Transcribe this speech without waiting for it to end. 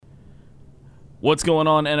What's going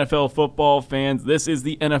on, NFL football fans? This is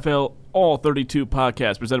the NFL All 32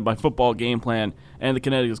 podcast presented by Football Game Plan and the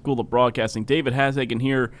Connecticut School of Broadcasting. David Hashagen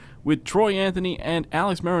here with Troy Anthony and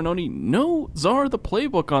Alex Marinoni. No Czar the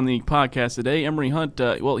Playbook on the podcast today. Emery Hunt,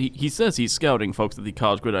 he says he's scouting folks at the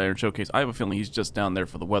College Gridiron Showcase. I have a feeling he's just down there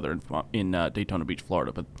for the weather in Daytona Beach,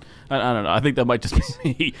 Florida. But I don't know. I think that might just be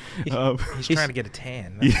me. He's trying to get a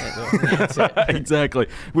tan. That's it. Exactly.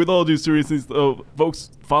 With all due seriousness, though,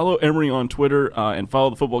 folks, follow Emery on Twitter and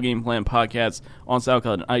follow the Football Game Plan podcast on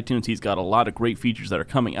SoundCloud and iTunes. He's got a lot of great features that are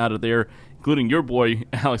coming out of there, including your boy,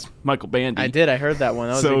 Alex Michael Bandy. I did. I heard that one.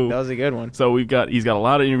 That was a good one. So he's got a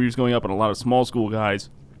lot of interviews going up and a lot of small school guys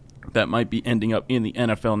that might be ending up in the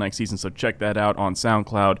NFL next season. So check that out on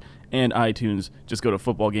SoundCloud and iTunes. Just go to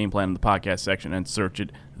Football Game Plan in the podcast section and search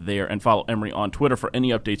it there. And follow Emery on Twitter for any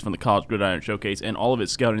updates from the College Gridiron Showcase and all of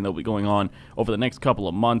its scouting that will be going on over the next couple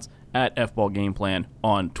of months at FBall Game Plan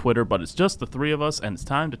on Twitter. But it's just the three of us, and it's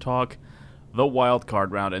time to talk the wild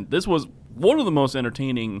card round. And this was one of the most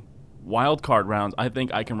entertaining wild card rounds I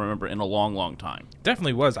think I can remember in a long, long time.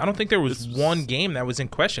 Definitely was. I don't think there was one game that was in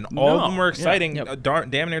question. All of them were exciting,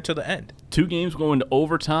 damn near to the end. Two games going to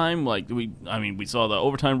overtime. We saw the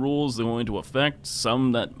overtime rules going into effect.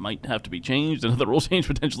 Some that might have to be changed. Another rule change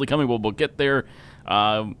potentially coming. We'll get there.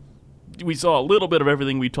 We saw a little bit of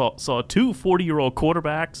everything. We saw two 40-year-old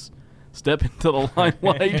quarterbacks step into the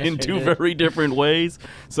limelight in two very different ways.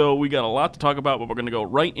 So we got a lot to talk about, but we're going to go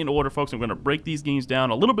right in order, folks. I'm going to break these games down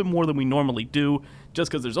a little bit more than we normally do,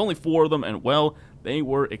 just because there's only four of them, and, well, they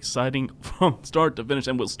were exciting from start to finish.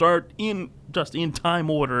 And we'll start in time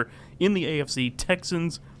order in the AFC.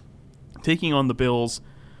 Texans taking on the Bills.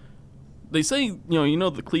 They say,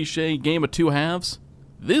 the cliche game of two halves.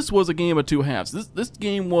 This was a game of two halves. This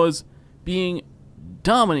game was being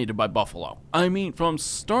dominated by Buffalo. I mean, from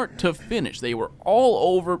start to finish, they were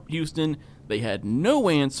all over Houston. They had no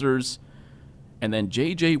answers, and then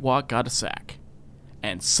J.J. Watt got a sack.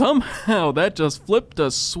 And somehow that just flipped a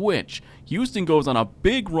switch. Houston goes on a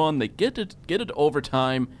big run. They get it to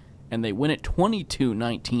overtime, and they win it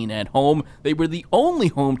 22-19 at home. They were the only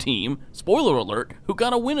home team, spoiler alert, who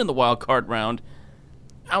got a win in the wild card round.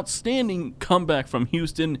 Outstanding comeback from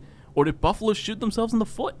Houston. Or did Buffalo shoot themselves in the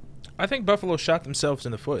foot? I think Buffalo shot themselves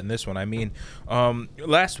in the foot in this one. I mean,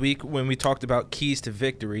 last week when we talked about keys to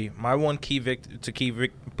victory, my one key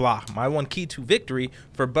to victory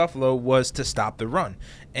for Buffalo was to stop the run.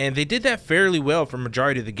 And they did that fairly well for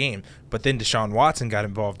majority of the game. But then Deshaun Watson got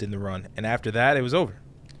involved in the run. And after that, it was over.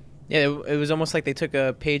 Yeah, it was almost like they took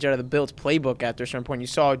a page out of the Bills' playbook after a certain point. You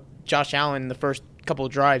saw Josh Allen in the first couple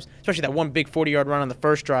of drives, especially that one big 40-yard run on the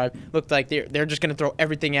first drive, looked like they're just going to throw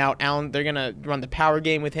everything out. Allen, they're going to run the power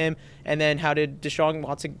game with him. And then how did Deshaun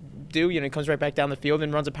Watson do? He comes right back down the field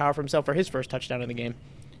and runs a power for himself for his first touchdown of the game.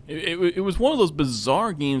 It was one of those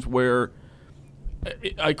bizarre games where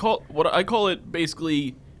I call it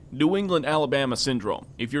basically New England-Alabama syndrome.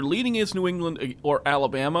 If you're leading against New England or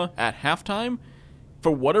Alabama at halftime, for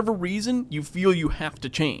whatever reason, you feel you have to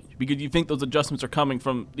change because you think those adjustments are coming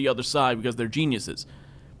from the other side because they're geniuses.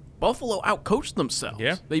 Buffalo outcoached themselves.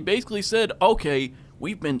 Yeah. They basically said, okay,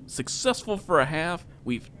 we've been successful for a half.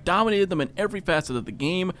 We've dominated them in every facet of the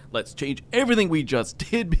game. Let's change everything we just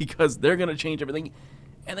did because they're going to change everything.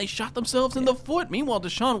 And they shot themselves in the foot. Meanwhile,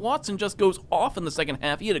 Deshaun Watson just goes off in the second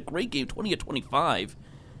half. He had a great game, 20-25.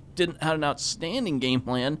 Had an outstanding game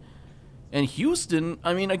plan. And Houston,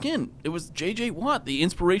 I mean, again, it was J.J. Watt, the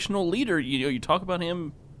inspirational leader. You talk about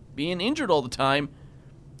him being injured all the time.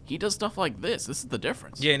 He does stuff like this. This is the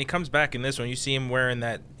difference. Yeah, and he comes back in this one. You see him wearing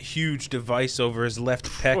that huge device over his left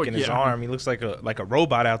pec and his arm. He looks like a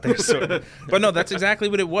robot out there. But no, that's exactly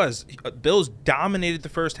what it was. Bills dominated the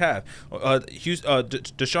first half.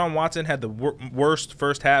 Deshaun Watson had the worst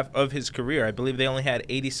first half of his career. I believe they only had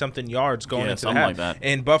 80-something yards going into the half. Like that.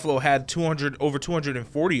 And Buffalo had over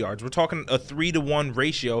 240 yards. We're talking a 3-to-1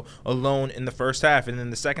 ratio alone in the first half. And then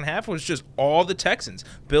the second half was just all the Texans.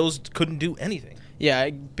 Bills couldn't do anything.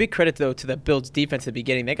 Yeah, big credit, though, to the Bills' defense at the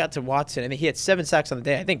beginning. They got to Watson, and he had 7 sacks on the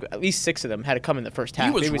day. I think at least 6 of them had to come in the first half.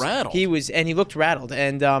 He was rattled. He looked rattled.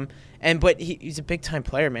 But he's a big-time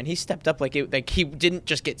player, man. He stepped up like he didn't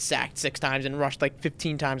just get sacked 6 times and rushed like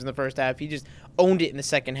 15 times in the first half. He just owned it in the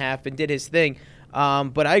second half and did his thing.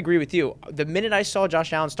 But I agree with you. The minute I saw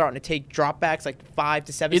Josh Allen starting to take dropbacks, like 5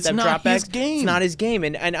 to 7 step dropbacks, it's not his game.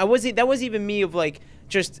 And that was even me of like,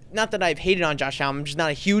 just not that I've hated on Josh Allen. I'm just not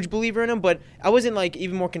a huge believer in him, but I wasn't like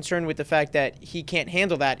even more concerned with the fact that he can't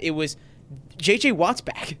handle that. It was J.J. Watt's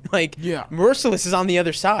back. Like, Yeah. Merciless is on the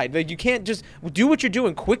other side. Like, you can't just do what you're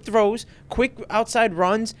doing. Quick throws, quick outside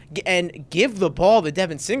runs, and give the ball to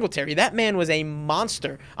Devin Singletary. That man was a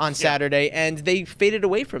monster on Saturday, and they faded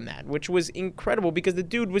away from that, which was incredible because that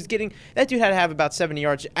dude had to have about 70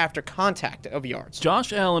 yards after contact of yards.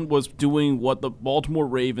 Josh Allen was doing what the Baltimore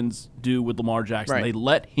Ravens do with Lamar Jackson. Right. They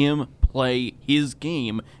let him play his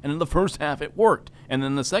game, and in the first half it worked. And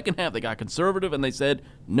then the second half they got conservative and they said,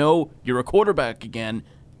 no, you're a quarterback again.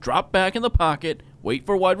 Drop back in the pocket, wait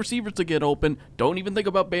for wide receivers to get open, don't even think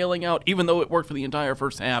about bailing out, even though it worked for the entire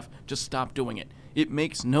first half. Just stop doing it. It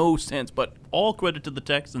makes no sense, but all credit to the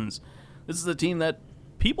Texans. This is a team that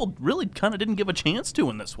people really kind of didn't give a chance to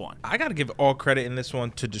in this one. I got to give all credit in this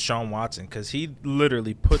one to Deshaun Watson because he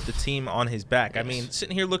literally put the team on his back. Yes. I mean,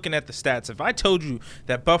 sitting here looking at the stats, if I told you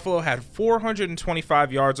that Buffalo had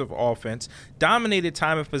 425 yards of offense, dominated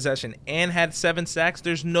time of possession, and had 7 sacks,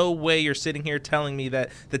 there's no way you're sitting here telling me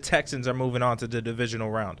that the Texans are moving on to the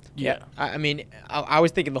divisional round. Yeah. I mean, I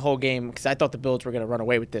was thinking the whole game because I thought the Bills were going to run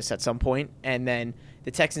away with this at some point, and then the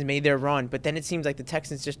Texans made their run, but then it seems like the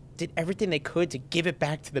Texans just did everything they could to give it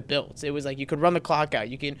back to the Bills. It was like you could run the clock out,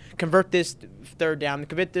 you can convert this third down,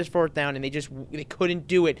 convert this fourth down, and they couldn't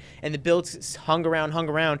do it. And the Bills hung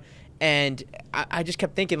around, and I just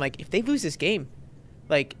kept thinking, like, if they lose this game,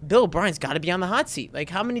 like, Bill O'Brien's got to be on the hot seat. Like,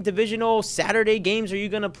 how many divisional Saturday games are you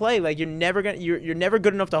gonna play? Like, you're never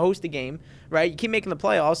good enough to host a game, right? You keep making the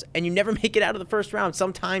playoffs, and you never make it out of the first round.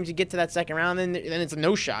 Sometimes you get to that second round, and then it's a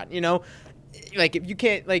no shot, you know. Like, if you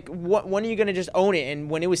can't, like, when are you going to just own it? And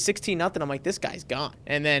when it was 16-0, I'm like, this guy's gone.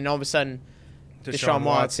 And then all of a sudden, Deshaun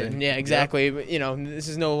Watson. Yeah, exactly. Yep. You know, this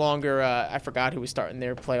is no longer, I forgot who was starting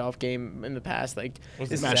their playoff game in the past. Like,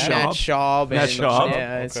 was it Matt Schaub? Matt Schaub?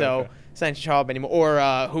 Yeah, okay, so it's not Schaub anymore.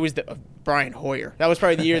 Or who was the Brian Hoyer? That was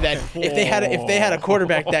probably the year that if they had a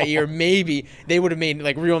quarterback that year, maybe they would have made,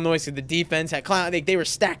 like, real noise. The defense had they were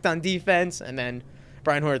stacked on defense, and then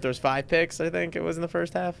Brian Hoyer throws 5 picks, I think it was in the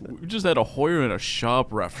first half. We just had a Hoyer and a Schaub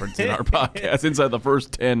reference in our podcast inside the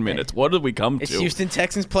first 10 minutes. What did we come to? It's Houston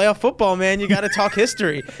Texans playoff football, man. You got to talk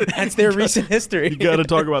history. That's their recent history. You got to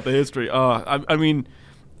talk about the history. I mean,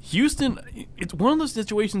 Houston, it's one of those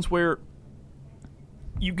situations where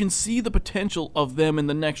you can see the potential of them in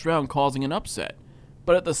the next round causing an upset.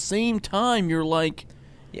 But at the same time, you're like,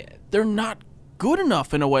 yeah, they're not good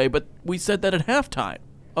enough in a way, but we said that at halftime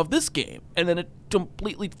of this game, and then it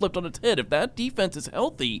completely flipped on its head. If that defense is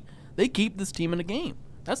healthy, they keep this team in the game.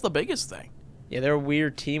 That's the biggest thing. Yeah, they're a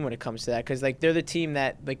weird team when it comes to that because, like, they're the team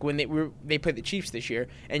that, like, when they played the Chiefs this year,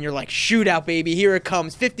 and you're like, shootout, baby, here it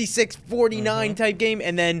comes, 56-49 type game,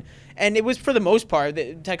 and it was for the most part,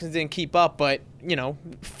 the Texans didn't keep up, but, you know,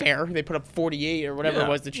 fair. They put up 48 or whatever it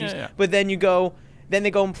was, the Chiefs. Yeah. But then they go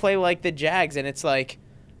and play like the Jags, and it's like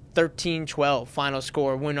 13-12 final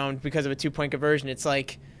score, win on because of a 2-point conversion. It's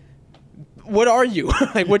like, what are you?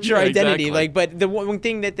 Like, what's your identity? Exactly. Like, but the one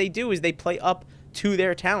thing that they do is they play up to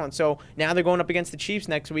their talent. So now they're going up against the Chiefs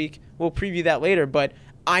next week. We'll preview that later, but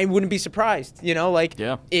I wouldn't be surprised, you know, like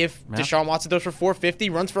if Deshaun Watson throws for 450,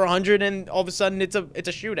 runs for 100, and all of a sudden it's a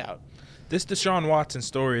shootout. This Deshaun Watson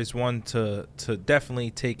story is one to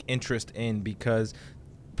definitely take interest in because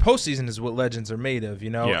postseason is what legends are made of, you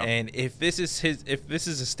know. Yeah. And if this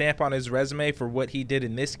is a stamp on his resume for what he did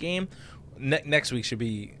in this game, next week should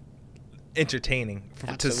be entertaining,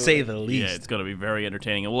 to say the least. Yeah, it's going to be very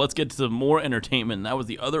entertaining. Well, let's get to some more entertainment. That was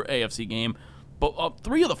the other AFC game. But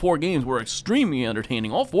 3 of the 4 games were extremely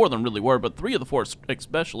entertaining. All 4 of them really were, but 3 of the 4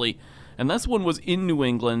 especially. And this one was in New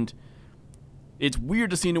England. It's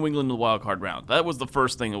weird to see New England in the wild card round. That was the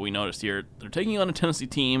first thing that we noticed here. They're taking on a Tennessee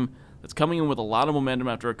team that's coming in with a lot of momentum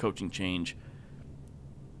after a coaching change.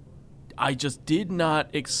 I just did not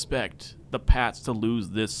expect the Pats to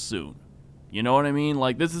lose this soon. You know what I mean?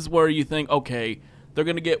 Like, this is where you think, okay, they're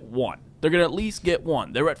going to get one. They're going to at least get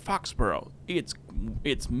one. They're at Foxborough.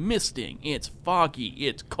 It's misting. It's foggy.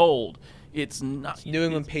 It's cold. It's not. It's New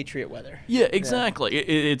England Patriot weather. Yeah, exactly. Yeah.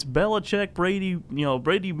 It's Belichick,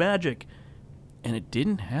 Brady magic. And it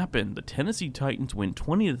didn't happen. The Tennessee Titans win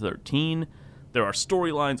 20-13. There are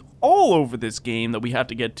storylines all over this game that we have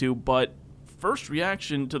to get to, but first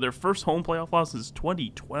reaction to their first home playoff loss is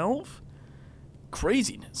 2012?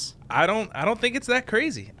 Craziness. I don't think it's that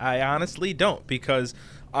crazy. I honestly don't, because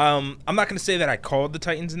I'm not going to say that I called the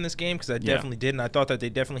Titans in this game, because I definitely did, and I thought that they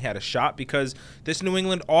definitely had a shot, because this New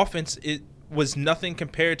England offense was nothing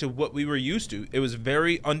compared to what we were used to. It was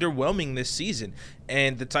very underwhelming this season,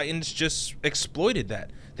 and the Titans just exploited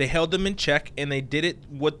that. They held them in check, and they did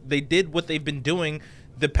what they've been doing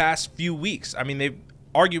the past few weeks. I mean,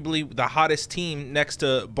 arguably the hottest team next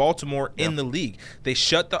to Baltimore in the league. They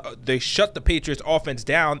shut the Patriots offense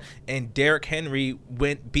down, and Derrick Henry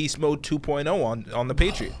went beast mode 2.0 on the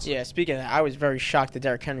Patriots. Yeah, speaking of that, I was very shocked that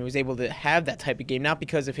Derrick Henry was able to have that type of game, not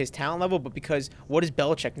because of his talent level, but because what is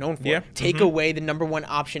Belichick known for? Yeah. Take away the number one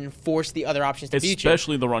option and force the other options to beat you.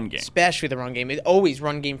 Especially the run game. Especially the run game. It's always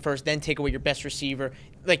run game first, then take away your best receiver.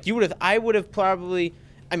 Like I would have probably,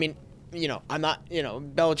 I mean, I'm not,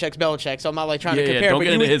 Belichick's, so I'm not like trying to compare. Don't but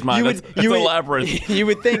get into his mind. That's elaborate. You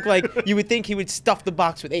would think he would stuff the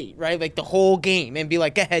box with 8, right? Like the whole game, and be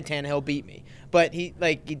like, "Go ahead, Tannehill, beat me." But he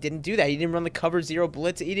didn't do that. He didn't run the cover 0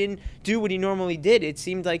 blitz. He didn't do what he normally did. It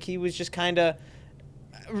seemed like he was just kind of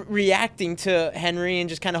reacting to Henry and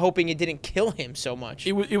just kind of hoping it didn't kill him so much.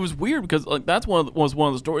 It was weird because that's one of the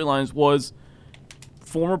storylines was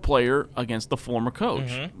former player against the former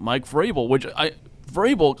coach, Mike Vrabel, which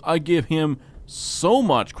I give him so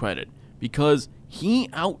much credit because he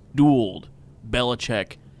outdueled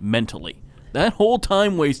Belichick mentally. That whole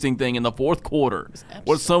time-wasting thing in the fourth quarter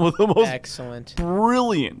was some of the most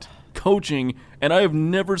brilliant coaching, and I have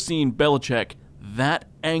never seen Belichick that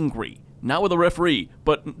angry, not with a referee,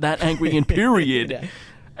 but that angry in period,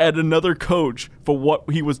 at another coach for what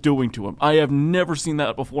he was doing to him. I have never seen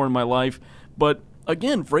that before in my life, but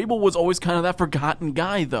again, Vrabel was always kind of that forgotten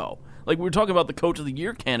guy, though. Like, we were talking about the Coach of the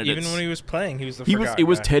Year candidates. Even when he was playing, he was the forgotten guy. It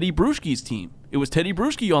was Teddy Bruschi's team. It was Teddy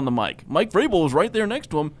Bruschi on the mic. Mike Vrabel was right there next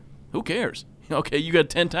to him. Who cares? Okay, you got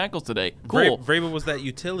 10 tackles today. Cool. Vrabel was that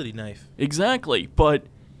utility knife. Exactly. But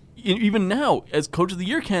even now, as Coach of the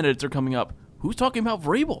Year candidates are coming up, who's talking about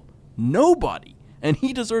Vrabel? Nobody. And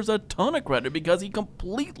he deserves a ton of credit because he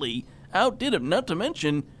completely outdid him. Not to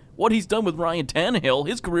mention what he's done with Ryan Tannehill.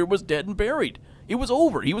 His career was dead and buried. It was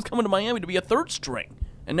over. He was coming to Miami to be a third string.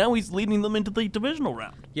 And now he's leading them into the divisional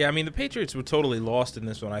round. Yeah, I mean, the Patriots were totally lost in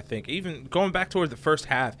this one, I think. Even going back toward the first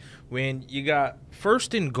half, when you got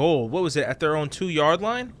first and goal, what was it, at their own 2-yard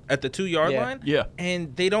line? At the 2-yard line? Yeah.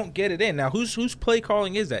 And they don't get it in. Now, whose play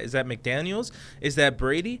calling is that? Is that McDaniels? Is that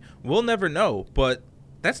Brady? We'll never know, but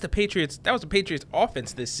that's the Patriots. That was the Patriots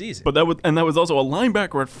offense this season. But that was also a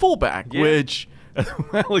linebacker at fullback, which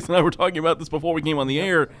Alex and I were talking about this before we came on the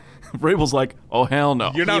air. Vrabel's like, oh, hell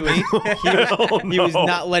no. You're not me. He was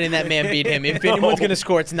not letting that man beat him. If anyone's going to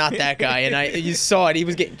score, it's not that guy. And you saw it. He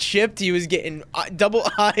was getting chipped. He was getting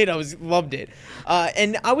double-eyed. Loved it.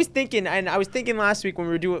 And I was thinking last week when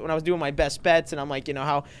I was doing my best bets, and I'm like,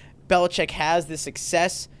 how Belichick has this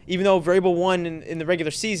success, even though Vrabel won in the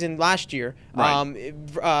regular season last year. Right.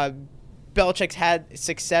 Belichick's had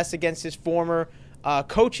success against his former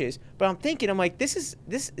coaches, but I'm like, is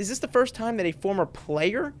this the first time that a former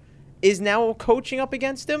player is now coaching up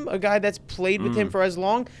against him, a guy that's played with him for as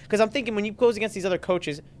long? Because I'm thinking when he goes against these other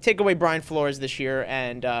coaches, take away Brian Flores this year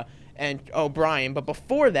and O'Brien, but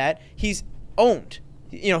before that, he's owned.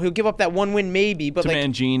 He'll give up that one win maybe, but to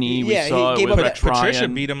Mangini, he gave up that. Patricia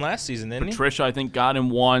beat him last season, didn't he? Patricia, I think, got him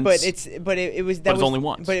once. But it was only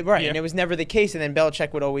once. But and it was never the case, and then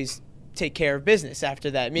Belichick would always take care of business after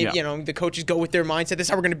that. Maybe the coaches go with their mindset, this is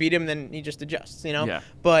how we're going to beat him, and then he just adjusts, Yeah.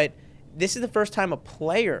 But this is the first time a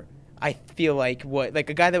player, I feel like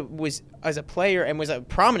a guy that was as a player and was a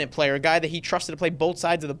prominent player, a guy that he trusted to play both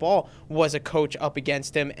sides of the ball, was a coach up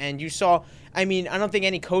against him. And you saw, I don't think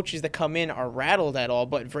any coaches that come in are rattled at all,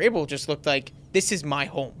 but Vrabel just looked like, this is my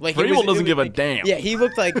home. Like Vrabel doesn't give a damn. Yeah, he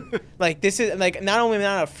looked like this is not only am I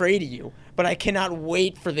not afraid of you, but I cannot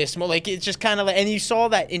wait for this. Like, it's just kind of and you saw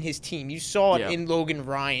that in his team. You saw it in Logan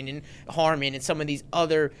Ryan and Harmon and some of these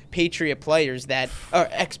other Patriot players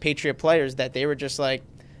ex-Patriot players that they were just like,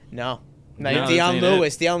 no. Deion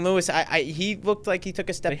Lewis, he looked like he took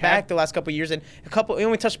a step back the last couple of years, and he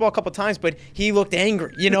only touched the ball a couple of times, but he looked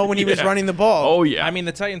angry, when he was running the ball. Oh yeah.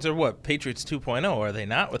 The Titans are what, Patriots 2.0, are they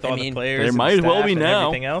not? With all the players, they might as well be now.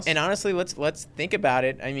 Everything else. And honestly, let's think about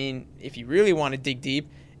it. If you really want to dig deep,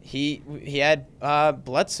 he had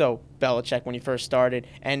Bledsoe Belichick when he first started,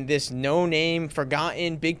 and this no-name,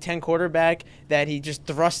 forgotten Big Ten quarterback that he just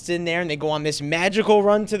thrusts in there, and they go on this magical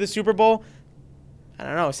run to the Super Bowl. I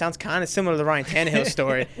don't know. It sounds kind of similar to the Ryan Tannehill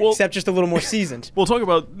story, except just a little more seasoned. We'll talk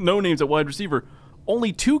about no names at wide receiver.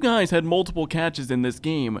 Only 2 guys had multiple catches in this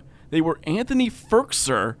game. They were Anthony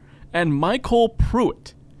Ferkser and Michael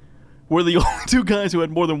Pruitt. Were the only 2 guys who had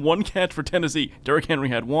more than 1 catch for Tennessee. Derrick Henry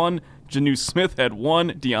had 1. Janu Smith had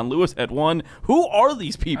 1. Deion Lewis had 1. Who are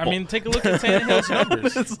these people? Take a look at Tannehill's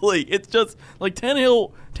numbers. Honestly, it's just like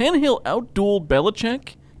Tannehill outdueled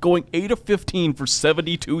Belichick, going 8 of 15 for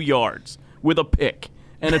 72 yards with a pick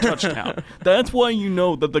and a touchdown. That's why you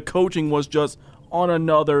know that the coaching was just on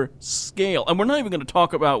another scale. And we're not even going to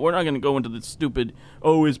talk about, we're not going to go into the stupid,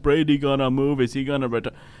 is Brady going to move? Is he going to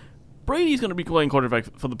retire? Brady's going to be playing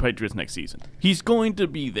quarterback for the Patriots next season. He's going to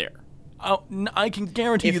be there. I can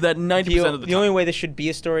guarantee you that 90% of the time. The only way this should be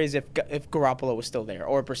a story is if Garoppolo was still there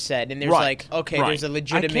or Brissett, and there's there's a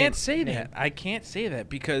legitimate. I can't say that. I can't say that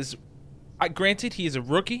because, granted, he is a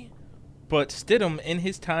rookie, but Stidham, in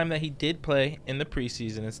his time that he did play in the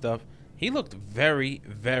preseason and stuff, he looked very,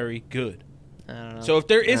 very good. I don't know. So if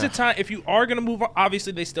there is a time, if you are going to move on,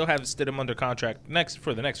 obviously they still have Stidham under contract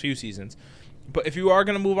for the next few seasons. But if you are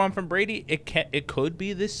going to move on from Brady, it could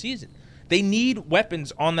be this season. They need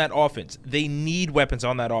weapons on that offense.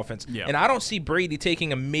 Yeah. And I don't see Brady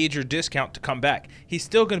taking a major discount to come back. He's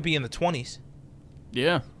still going to be in the 20s.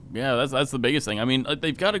 Yeah, that's the biggest thing. I mean,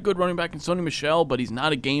 they've got a good running back in Sony Michel, but he's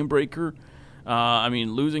not a game breaker.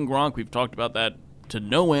 Losing Gronk, we've talked about that to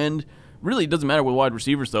no end. Really, it doesn't matter with wide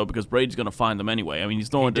receivers, though, because Brady's going to find them anyway. I mean, he's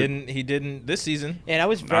throwing. He didn't this season. And I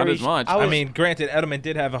was not as much. Granted, Edelman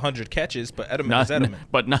did have 100 catches, but Edelman is Edelman.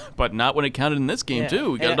 But not when it counted in this game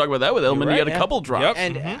too. We got to talk about that with Edelman. He had a couple drops. Yep.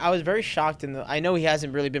 And I was very shocked. I know he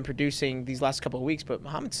hasn't really been producing these last couple of weeks, but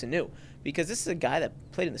Mohamed Sanu, because this is a guy that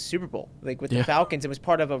played in the Super Bowl, with the Falcons, and was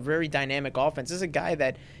part of a very dynamic offense. This is a guy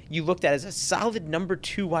that you looked at as a solid number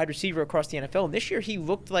 2 wide receiver across the NFL. And this year he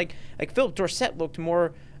looked like Philip Dorsett looked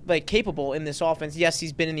more capable in this offense. Yes,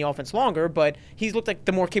 he's been in the offense longer, but he's looked like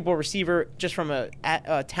the more capable receiver just from a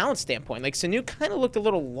talent standpoint. Sanu kind of looked a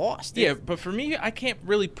little lost. Yeah, but for me, I can't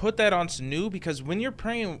really put that on Sanu because when you're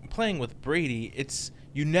playing with Brady,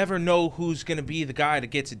 you never know who's going to be the guy that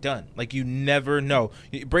gets it done. You never know.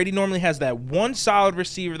 Brady normally has that one solid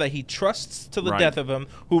receiver that he trusts to the death of him,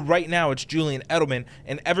 who right now it's Julian Edelman,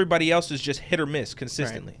 and everybody else is just hit or miss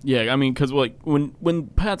consistently. Right. Yeah, I mean, because when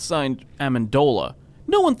Pat signed Amendola,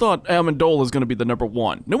 no one thought Amendola was going to be the number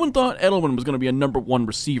 1. No one thought Edelman was going to be a number 1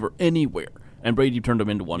 receiver anywhere, and Brady turned him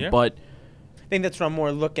into one. Yeah. But I think that's what I'm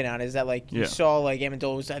more looking at is that you saw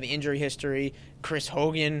Amendola had the injury history. Chris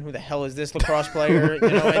Hogan, who the hell is this lacrosse player? And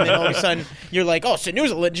then all of a sudden you're like,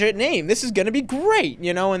 Sanu's a legit name. This is going to be great,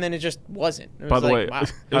 and then it just wasn't. It was by the way, wow.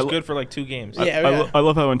 It was good for 2 games. I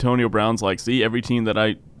love how Antonio Brown's see, every team that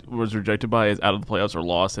I was rejected by is out of the playoffs or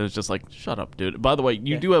lost, and it's just shut up, dude. By the way,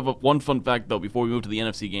 you do have one fun fact, though, before we move to the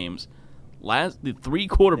NFC games. The 3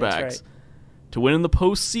 quarterbacks to win in the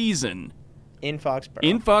postseason in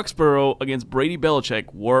Foxborough against Brady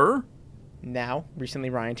Belichick were recently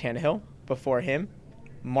Ryan Tannehill, before him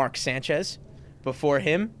Mark Sanchez, before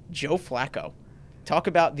him Joe Flacco. Talk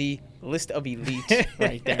about the list of elites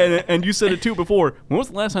right there. And you said it too before. When was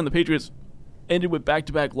the last time the Patriots ended with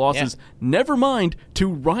back-to-back losses? Never mind to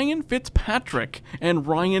Ryan Fitzpatrick and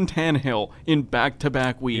Ryan Tannehill in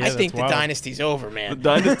back-to-back weeks. I think the dynasty's over, man. The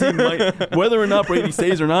dynasty might, whether or not Brady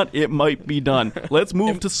stays or not, it might be done. Let's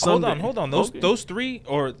move to Sunday. Hold on. Those 3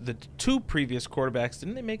 or the 2 previous quarterbacks,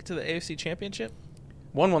 didn't they make it to the AFC Championship?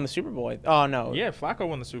 One won the Super Bowl. Oh no. Yeah, Flacco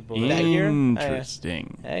won the Super Bowl that year.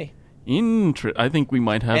 Interesting. Hey. I think we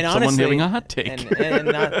might have someone having a hot take. And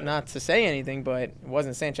not to say anything, but it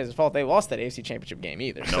wasn't Sanchez's fault they lost that AFC Championship game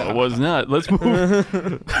either. No, it was not. Let's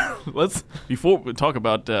move. Before we talk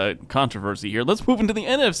about controversy here, let's move into the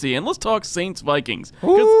NFC and let's talk Saints-Vikings.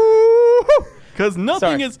 Because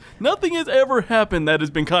nothing has ever happened that has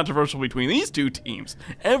been controversial between these 2 teams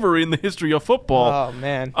ever in the history of football. Oh,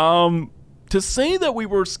 man. To say that we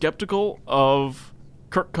were skeptical of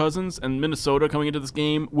Kirk Cousins and Minnesota coming into this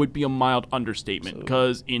game would be a mild understatement,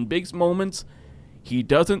 because in big moments, he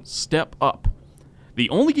doesn't step up. The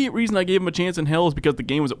only reason I gave him a chance in hell is because the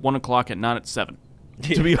game was at 1 o'clock and not at 7,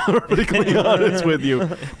 to be perfectly honest with you.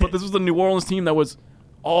 But this was the New Orleans team that was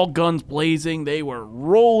all guns blazing. They were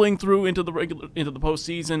rolling through into the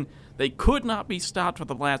postseason. They could not be stopped for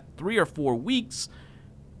the last 3 or 4 weeks,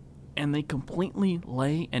 and they completely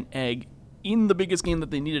lay an egg in the biggest game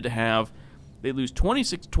that they needed to have. They lose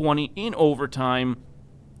 26-20 in overtime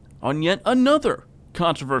on yet another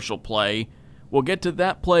controversial play. We'll get to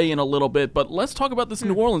that play in a little bit, but let's talk about this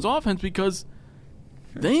New Orleans offense, because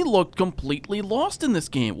they looked completely lost in this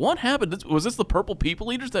game. What happened? Was this the Purple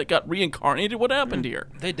People Eaters that got reincarnated? What happened here?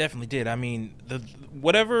 They definitely did. I mean,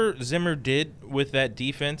 whatever Zimmer did with that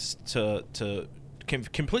defense to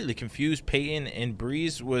completely confuse Peyton and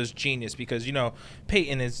Breeze was genius, because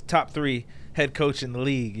Peyton is top 3 head coach in the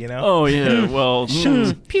league. Oh yeah, well,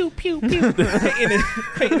 pew pew pew.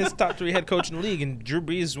 Peyton is top 3 head coach in the league, and Drew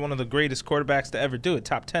Brees is one of the greatest quarterbacks to ever do it,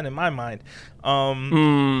 top 10 in my mind.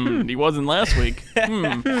 He wasn't last week.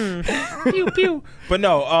 Pew pew. But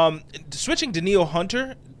no, switching Danielle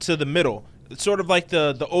Hunter to the middle, sort of like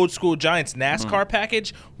the old school Giants NASCAR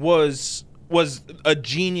package, was was a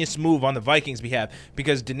genius move on the Vikings' behalf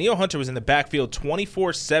because Danielle Hunter was in the backfield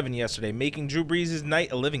 24/7 yesterday, making Drew Brees'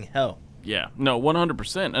 night a living hell. Yeah, no,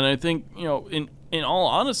 100%. And I think, in all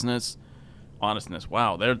honestness,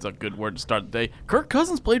 wow, there's a good word to start the day. Kirk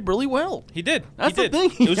Cousins played really well. He did. That's he the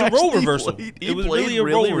thing. It was a role reversal. It was really a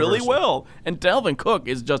role reversal. Really well. And Dalvin Cook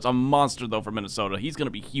is just a monster, though, for Minnesota. He's going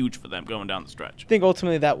to be huge for them going down the stretch. I think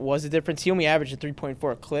ultimately that was the difference. He only averaged a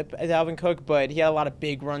 3.4 clip as Dalvin Cook, but he had a lot of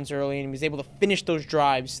big runs early, and he was able to finish those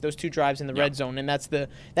two drives in the red zone, and that's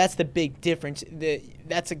the big difference.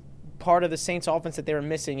 That's a part of the Saints offense that they were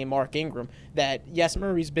missing in Mark Ingram. That, yes,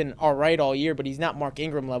 Murray's been all right all year, but he's not Mark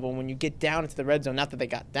Ingram level. When you get down into the red zone, not that they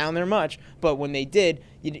got down there much, but when they did,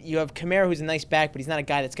 you have Kamara, who's a nice back, but he's not a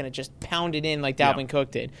guy that's going to just pound it in like Dalvin Cook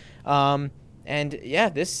did.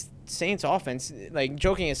 This Saints offense, like,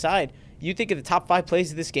 joking aside, you think of the top 5 plays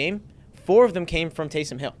of this game, 4 of them came from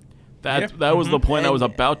Taysom Hill. That was the point I was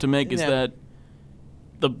about to make, is that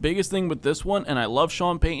the biggest thing with this one, and I love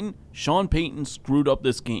Sean Payton screwed up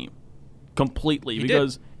this game completely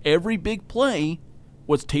because every big play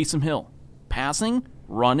was Taysom Hill. Passing,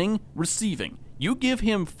 running, receiving. You give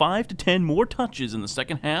him 5 to 10 more touches in the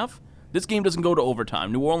second half, this game doesn't go to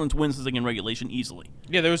overtime. New Orleans wins this thing in regulation easily.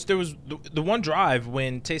 Yeah, there was the one drive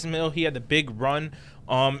when Taysom Hill, he had the big run,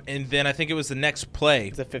 and then I think it was the next play.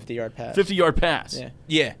 It's a 50-yard pass. 50-yard pass.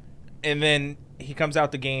 Yeah. And then he comes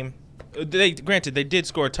out the game. They did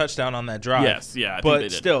score a touchdown on that drive. Yes, yeah, I think but they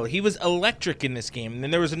did. Still, he was electric in this game. And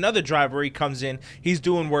then there was another drive where he comes in, he's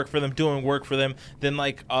doing work for them. Then,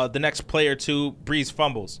 the next play or two, Breeze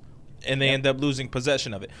fumbles, and they end up losing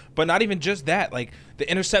possession of it. But not even just that, like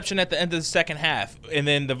the interception at the end of the second half, and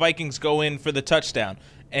then the Vikings go in for the touchdown,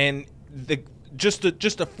 and just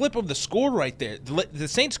a flip of the score right there. The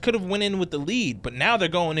Saints could have went in with the lead, but now they're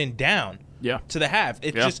going in down. To the half.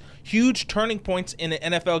 It's just huge turning points in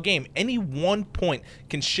an NFL game. Any 1 point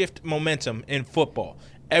can shift momentum in football.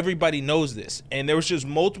 Everybody knows this. And there was just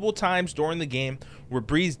multiple times during the game where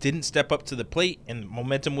Breeze didn't step up to the plate and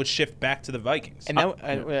momentum would shift back to the Vikings. And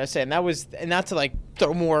and not to like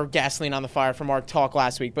throw more gasoline on the fire from our talk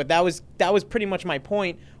last week, but that was pretty much my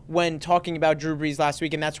point when talking about Drew Brees last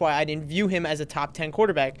week, and that's why I didn't view him as a top 10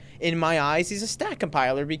 quarterback. In my eyes, he's a stat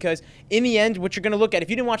compiler because in the end, what you're going to look at, if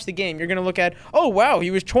you didn't watch the game, you're going to look at, oh, wow,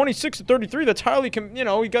 he was 26-33. That's highly,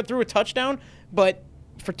 he got through a touchdown, but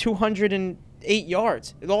for 208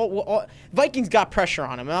 yards. Vikings got pressure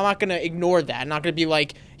on him, and I'm not going to ignore that. I'm not going to be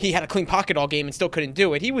like he had a clean pocket all game and still couldn't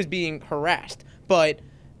do it. He was being harassed, but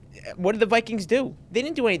what did the Vikings do? They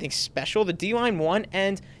didn't do anything special. The D-line won,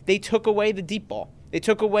 and they took away the deep ball. They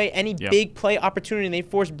took away any big play opportunity, and they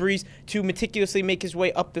forced Breeze to meticulously make his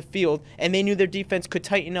way up the field, and they knew their defense could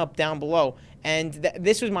tighten up down below. And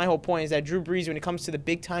this was my whole point, is that Drew Brees, when it comes to the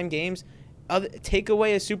big-time games, take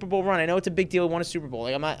away a Super Bowl run. I know it's a big deal. He won a Super Bowl.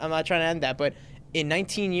 Like, I'm not trying to end that, but in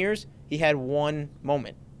 19 years, he had one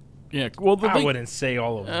moment. Yeah, well, I wouldn't say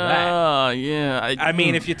all of that. Yeah. I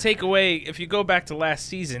mean, if you go back to last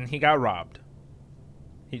season, he got robbed.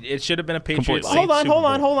 It should have been a Patriots. Hold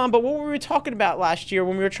on. But what were we talking about last year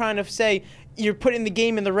when we were trying to say you're putting the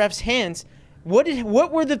game in the ref's hands? What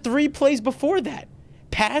were the 3 plays before that?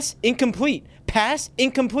 Pass, incomplete. Pass,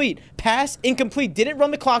 incomplete. Pass, incomplete. Didn't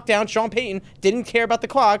run the clock down. Sean Payton didn't care about the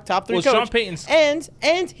clock. Top 3 coach. Sean Payton's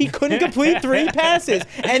and he couldn't complete 3 passes.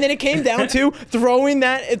 And then it came down to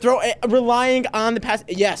relying on the pass.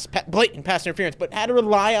 Yes, blatant pass interference, but had to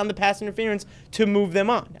rely on the pass interference to move them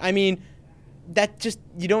on. I mean, that just,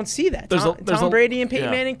 you don't see that. Tom Brady and Peyton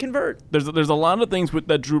Manning convert. There's a lot of things with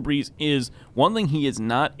that Drew Brees is. One thing he is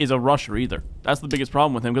not is a rusher either. That's the biggest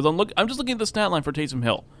problem with him, because I'm just looking at the stat line for Taysom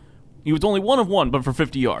Hill. He was only 1 of 1, but for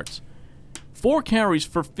 50 yards. 4 carries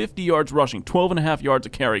for 50 yards rushing, 12.5 yards a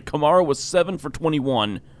carry. Kamara was 7 for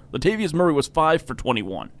 21. Latavius Murray was 5 for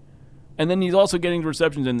 21. And then he's also getting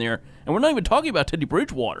receptions in there. And we're not even talking about Teddy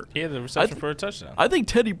Bridgewater. Yeah, the reception for a touchdown. I think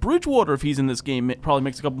Teddy Bridgewater, if he's in this game, probably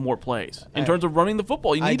makes a couple more plays in terms of running the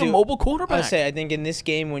football. You need a mobile quarterback. I think in this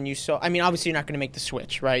game when you saw, I mean, obviously you're not going to make the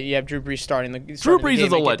switch, right? You have Drew Brees starting the game. Drew Brees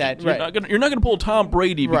is a legend. You're not going to pull Tom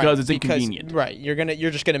Brady because it's inconvenient. Right.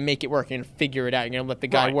 You're just going to make it work. You're going to figure it out. You're going to let the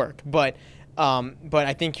guy work. But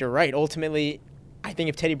I think you're right. Ultimately, I think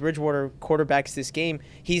if Teddy Bridgewater quarterbacks this game,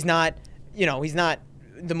 he's not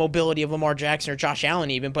the mobility of Lamar Jackson or Josh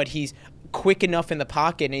Allen even, but he's quick enough in the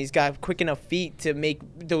pocket and he's got quick enough feet to make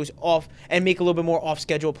those off and make a little bit more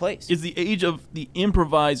off-schedule plays. It's the age of the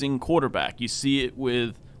improvising quarterback. You see it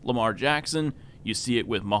with Lamar Jackson. You see it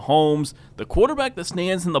with Mahomes. The quarterback that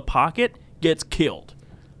stands in the pocket gets killed.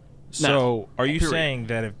 So are you saying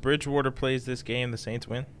that if Bridgewater plays this game, the Saints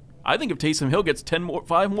win? I think if Taysom Hill gets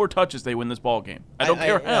 5 more touches, they win this ball game. I don't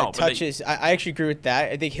care how. Touches. I actually agree with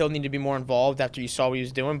that. I think Hill need to be more involved after you saw what he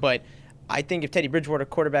was doing. But I think if Teddy Bridgewater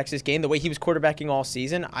quarterbacks this game the way he was quarterbacking all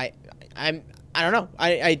season, I don't know.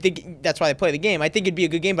 I think that's why they play the game. I think it'd be a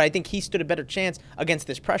good game, but I think he stood a better chance against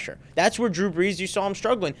this pressure. That's where Drew Brees, you saw him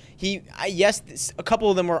struggling. Yes, a couple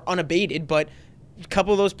of them were unabated, but a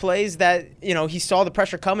couple of those plays that, he saw the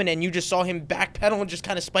pressure coming and you just saw him backpedal and just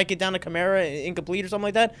kind of spike it down to Kamara, incomplete or something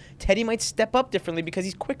like that. Teddy might step up differently because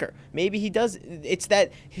he's quicker. Maybe he does. It's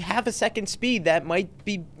that half a second speed that might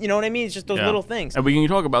be, you know what I mean? It's just those little things. And we can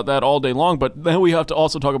talk about that all day long, but then we have to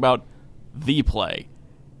also talk about the play.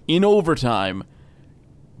 In overtime,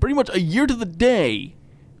 pretty much a year to the day,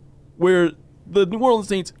 where the New Orleans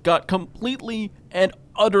Saints got completely and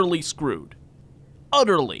utterly screwed.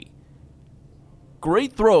 Utterly.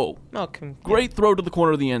 Great throw. Great throw to the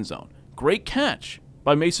corner of the end zone. Great catch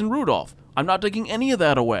by Mason Rudolph. I'm not taking any of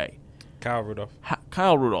that away. Kyle Rudolph.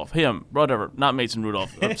 Kyle Rudolph. Him. Whatever. Not Mason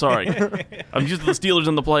Rudolph. I'm sorry. I'm used to the Steelers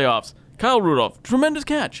in the playoffs. Kyle Rudolph. Tremendous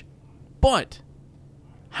catch. But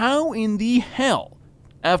how in the hell,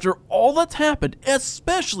 after all that's happened,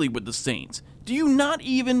 especially with the Saints, do you not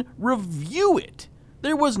even review it?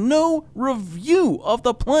 There was no review of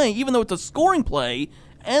the play, even though it's a scoring play,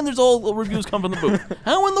 and there's all the reviews come from the booth.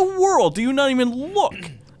 How in the world do you not even look?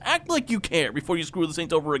 Act like you care before you screw the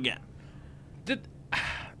Saints over again.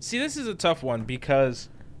 See, this is a tough one because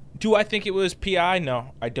do I think it was PI?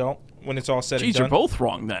 No, I don't. When it's all said and done. You're both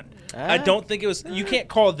wrong then. I don't think it was. You can't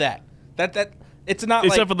call that. That it's not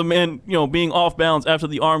except for the man, being off balance after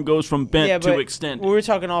the arm goes from bent to extended. We were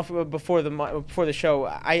talking off before the show.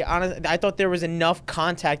 I thought there was enough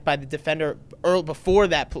contact by the defender before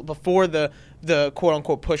the quote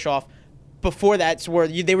unquote push off. Before that's where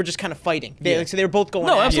they were just kind of fighting. So they were both going.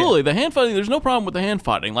 No, absolutely. The hand fighting. There's no problem with the hand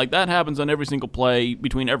fighting. Like that happens on every single play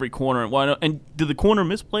between every corner. And why not? And did the corner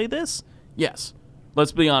misplay this? Yes.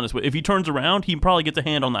 Let's be honest. If he turns around, he probably gets a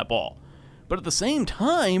hand on that ball. But at the same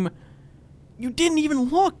time, you didn't even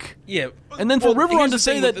look. Yeah. And then for Riveron to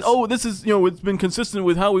say that, this is, it's been consistent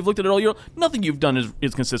with how we've looked at it all year. Nothing you've done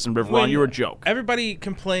is consistent, Riveron. You're a joke. Everybody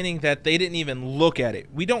complaining that they didn't even look at it.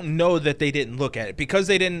 We don't know that they didn't look at it because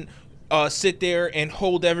they didn't sit there and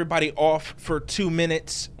hold everybody off for 2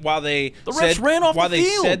 minutes while they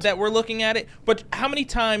said that we're looking at it. But how many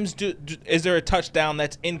times is there a touchdown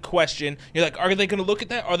that's in question? You're like, are they going to look at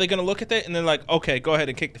that? Are they going to look at that? And they're like, okay, go ahead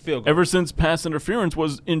and kick the field goal. Ever since pass interference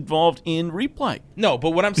was involved in replay. No, but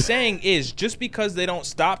what I'm saying is just because they don't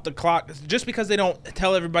stop the clock, just because they don't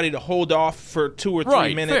tell everybody to hold off for 2 or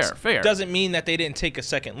 3 minutes, fair. doesn't mean that they didn't take a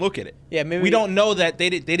second look at it. Yeah, maybe we don't know that they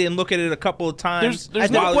didn't look at it a couple of times.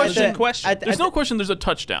 There's no question. There's no question there's a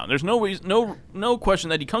touchdown. There's no question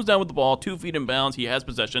that he comes down with the ball 2 feet in bounds. He has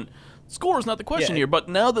possession. Score is not the question here. But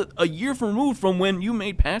now that a year removed from when you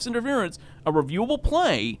made pass interference a reviewable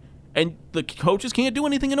play, and the coaches can't do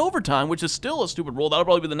anything in overtime, which is still a stupid rule. That'll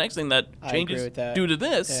probably be the next thing that changes due to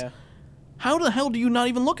this. Yeah. How the hell do you not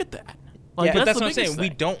even look at that? But that's what I'm saying. We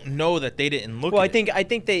don't know that they didn't look at it. I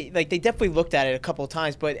think they definitely looked at it a couple of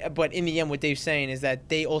times, but in the end what Dave's saying is that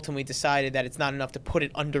they ultimately decided that it's not enough to put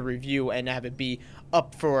it under review and have it be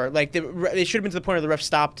up for they should have been to the point where the ref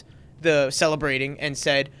stopped the celebrating and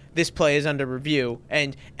said this play is under review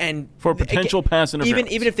and for potential pass interference.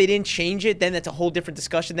 Even if they didn't change it, then that's a whole different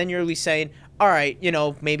discussion. Then you're at least saying, all right,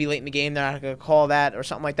 maybe late in the game they're not going to call that or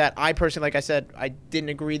something like that. I personally, like I said, I didn't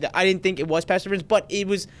agree that I didn't think it was pass interference, but it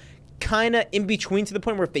was kind of in between to the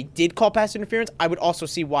point where if they did call pass interference, I would also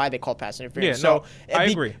see why they called pass interference. Yeah, so I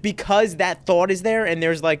agree. Because that thought is there and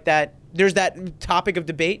there's that topic of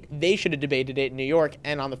debate, they should have debated it in New York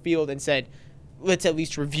and on the field and said, let's at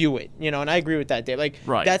least review it, and I agree with that, Dave.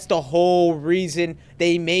 That's the whole reason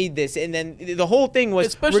they made this, and then the whole thing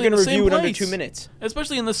was we're going to review it under 2 minutes.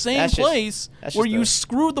 Especially in the same place where you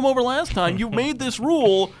screwed them over last time. You made this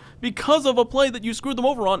rule because of a play that you screwed them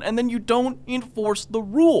over on, and then you don't enforce the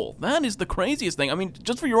rule. That is the craziest thing. I mean,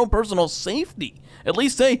 just for your own personal safety, at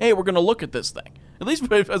least say, hey, we're going to look at this thing. At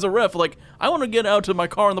least as a ref, I want to get out to my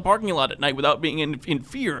car in the parking lot at night without being in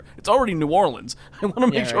fear. It's already New Orleans. I want to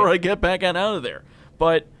make sure I get back out of there.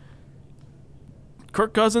 But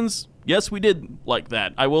Kirk Cousins, yes, we did like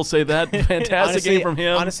that. I will say that. Fantastic game from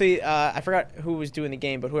him. Honestly, I forgot who was doing the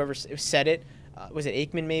game, but whoever said it, was it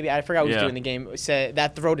Aikman maybe? I forgot who was doing the game. Said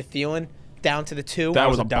that throw to Thielen down to the 2. That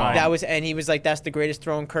was a bomb. And he was like, that's the greatest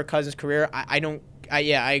throw in Kirk Cousins' career. I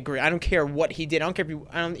agree. I don't care what he did. I don't care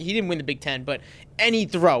if he didn't win the Big Ten, but any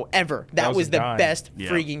throw ever, that was the best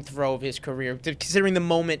freaking throw of his career, considering the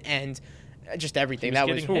moment and just everything. That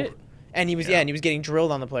was hit. And he was and he was getting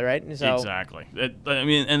drilled on the play, right? And so, exactly.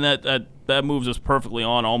 And that moves us perfectly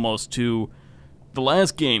on almost to the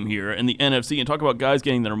last game here in the NFC, and talk about guys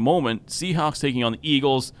getting their moment. Seahawks taking on the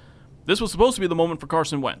Eagles. This was supposed to be the moment for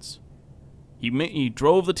Carson Wentz. He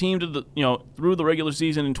drove the team to the through the regular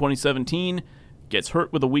season in 2017, gets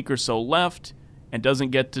hurt with a week or so left, and doesn't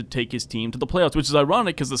get to take his team to the playoffs, which is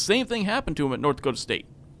ironic because the same thing happened to him at North Dakota State,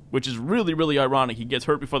 which is really, really ironic. He gets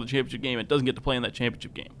hurt before the championship game and doesn't get to play in that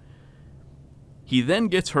championship game. He then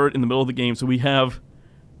gets hurt in the middle of the game, so we have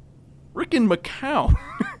frickin' McCown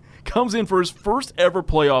comes in for his first ever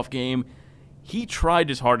playoff game. He tried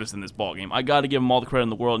his hardest in this ball game. I got to give him all the credit in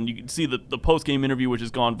the world, and you can see the post-game interview, which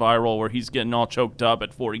has gone viral, where he's getting all choked up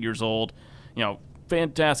at 40 years old.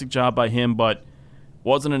 Fantastic job by him, but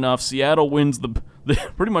wasn't enough. Seattle wins the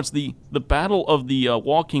pretty much the battle of the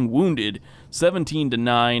walking wounded,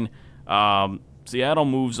 17-9. Seattle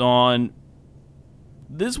moves on.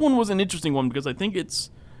 This one was an interesting one because I think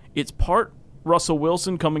it's part Russell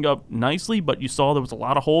Wilson coming up nicely, but you saw there was a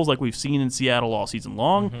lot of holes like we've seen in Seattle all season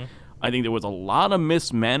long. Mm-hmm. I think there was a lot of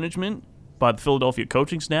mismanagement by the Philadelphia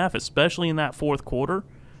coaching staff, especially in that fourth quarter,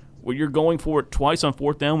 where you're going for it twice on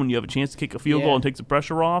fourth down when you have a chance to kick a field goal and take the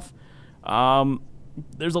pressure off.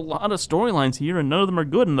 There's a lot of storylines here, and none of them are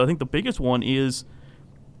good. And I think the biggest one is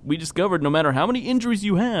we discovered no matter how many injuries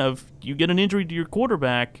you have, you get an injury to your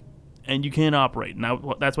quarterback, and you can't operate.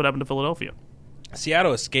 Now that's what happened to Philadelphia.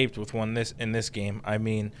 Seattle escaped with one in this game. I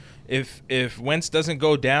mean, if Wentz doesn't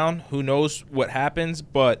go down, who knows what happens?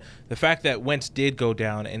 But the fact that Wentz did go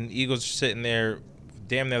down and the Eagles are sitting there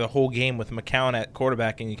damn near the whole game with McCown at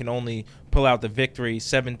quarterback, and you can only pull out the victory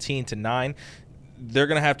 17-9, they're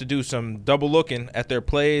going to have to do some double looking at their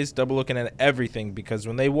plays, double looking at everything, because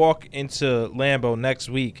when they walk into Lambeau next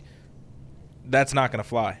week, that's not going to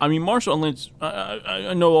fly. I mean, Marshawn Lynch,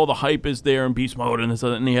 I know all the hype is there in beast mode,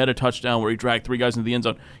 and he had a touchdown where he dragged 3 guys into the end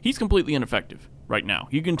zone. He's completely ineffective right now.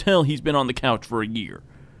 You can tell he's been on the couch for a year,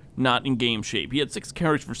 not in game shape. He had 6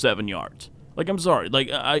 carries for 7 yards. Like, I'm sorry.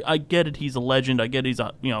 Like, I get it. He's a legend. I get he's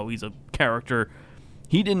a character.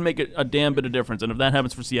 He didn't make a damn bit of difference, and if that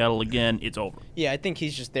happens for Seattle again, it's over. Yeah, I think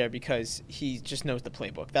he's just there because he just knows the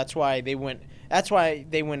playbook. That's why they went. I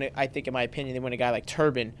think, in my opinion, they went a guy like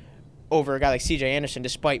Turbin over a guy like C.J. Anderson,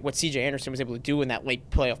 despite what C.J. Anderson was able to do in that late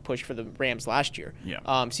playoff push for the Rams last year.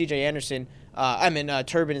 Yeah. C.J. Anderson,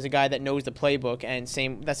 Turbin is a guy that knows the playbook, and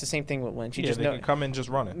that's the same thing with Lynch. They can come in, just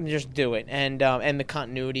run it. Just do it, and the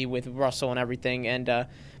continuity with Russell and everything.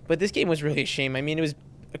 But this game was really a shame. I mean, it was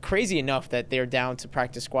crazy enough that they're down to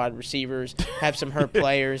practice squad receivers, have some hurt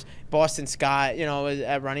players. Boston Scott,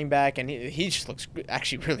 at running back, and he just looks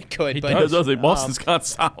actually really good. He does. Boston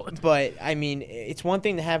Scott's solid. But, I mean, it's one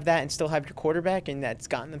thing to have that and still have your quarterback, and that's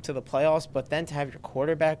gotten them to the playoffs, but then to have your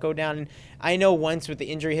quarterback go down. And I know once with the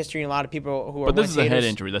injury history and a lot of people who are But this is a head haters,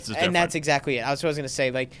 injury. That's and that's exactly it. That's what I was going to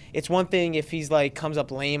say. Like, it's one thing if he's, comes up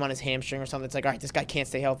lame on his hamstring or something. It's like, all right, this guy can't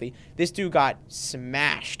stay healthy. This dude got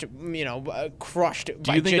smashed, crushed by Jadeveon Clowney.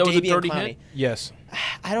 Do you think that was a dirty hit? Yes.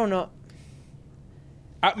 I don't know.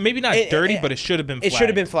 Maybe not dirty, but it should have been flagged. It should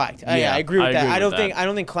have been flagged. Yeah, I agree with that. I don't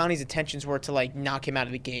think Clowney's intentions were to knock him out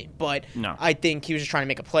of the game, but no. I think he was just trying to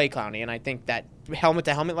make a play, Clowney, and I think that helmet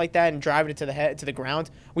to helmet like that and driving it to the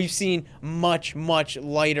ground, we've seen much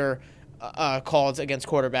lighter calls against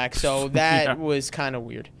quarterbacks, so that was kind of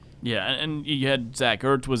weird. Yeah, and you had Zach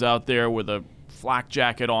Ertz was out there with a flak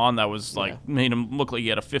jacket on that was made him look like he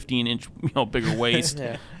had a 15-inch bigger waist.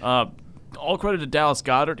 Yeah. All credit to Dallas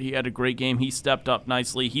Goedert. He had a great game. He stepped up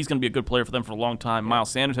nicely. He's going to be a good player for them for a long time. Miles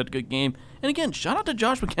Sanders had a good game. And again, shout out to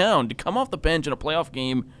Josh McCown to come off the bench in a playoff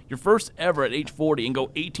game, your first ever at age 40, and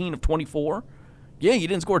go 18 of 24. Yeah, he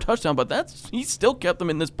didn't score a touchdown, but he still kept them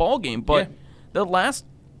in this ball game. But the last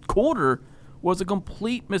quarter was a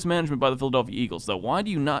complete mismanagement by the Philadelphia Eagles, though. Why do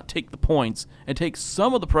you not take the points and take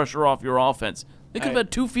some of the pressure off your offense? They could have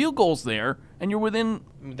had 2 field goals there, and you're within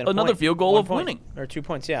another field goal of winning. Or 2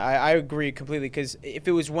 points, yeah. I agree completely, because if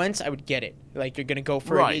it was Wentz, I would get it. Like, you're going to go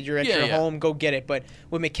for it. You're at your home, go get it. But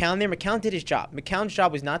with McCown there, McCown did his job. McCown's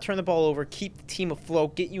job was not turn the ball over, keep the team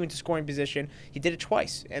afloat, get you into scoring position. He did it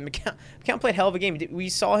twice. And McCown played a hell of a game. We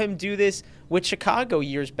saw him do this with Chicago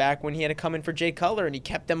years back when he had to come in for Jay Cutler, and he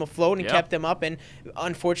kept them afloat and kept them up. And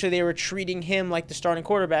unfortunately, they were treating him like the starting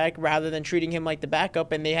quarterback rather than treating him like the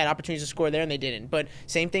backup, and they had opportunities to score there, and they didn't. But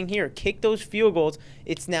same thing here. Kick those field goals.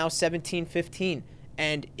 It's now 17-15.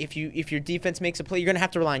 And if your defense makes a play, you're going to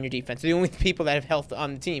have to rely on your defense. They're the only people that have health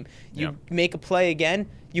on the team. You make a play again,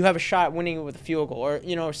 you have a shot winning it with a field goal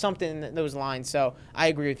or something in those lines. So I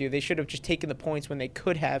agree with you. They should have just taken the points when they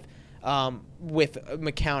could have with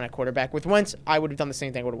McCown at quarterback. With Wentz, I would have done the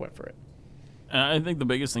same thing. I would have went for it. And I think the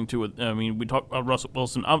biggest thing, too, I mean, we talk about Russell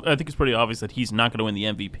Wilson. I think it's pretty obvious that he's not going to win the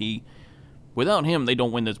MVP. Without him, they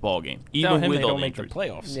don't win this ball game. Even with him, they all don't the make the injuries.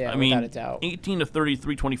 playoffs. Yeah, I mean, without a doubt. 18 of 30,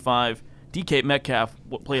 325. DK Metcalf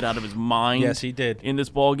played out of his mind. Yes, he did. In this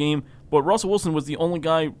ball game. But Russell Wilson was the only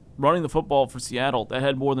guy running the football for Seattle that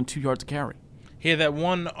had more than 2 yards to carry. He had that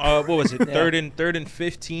one, what was it, third and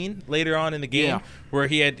 15 later on in the game where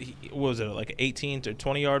he had, what was it, like an 18 to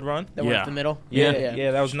 20-yard run? That went up the middle?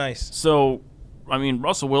 Yeah, that was nice. So, I mean,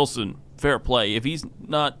 Russell Wilson, fair play. If he's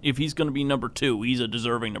going to be number 2, he's a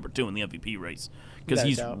deserving number 2 in the MVP race because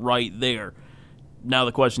he's right there. Now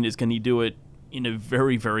the question is, can he do it in a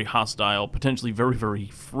very, very hostile, potentially very, very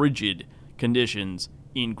frigid conditions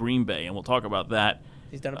in Green Bay? And we'll talk about that.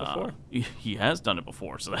 He's done it before. He has done it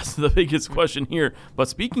before, so that's the biggest question here. But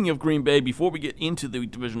speaking of Green Bay, before we get into the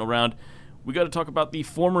divisional round, we got to talk about the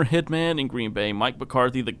former hitman in Green Bay, Mike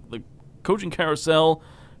McCarthy. The coaching carousel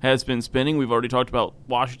has been spinning. We've already talked about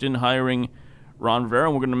Washington hiring Ron Rivera,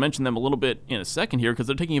 and we're going to mention them a little bit in a second here because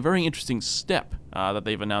they're taking a very interesting step that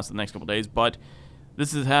they've announced in the next couple of days. But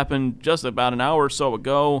this has happened just about an hour or so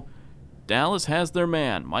ago. Dallas has their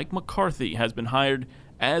man. Mike McCarthy has been hired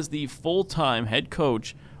as the full-time head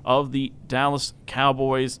coach of the Dallas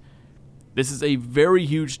Cowboys. This is a very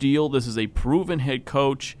huge deal. This is a proven head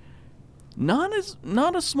coach. Not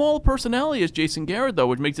a small personality as Jason Garrett, though,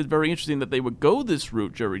 which makes it very interesting that they would go this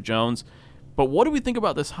route, Jerry Jones. But what do we think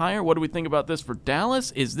about this hire? What do we think about this for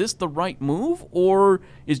Dallas? Is this the right move? Or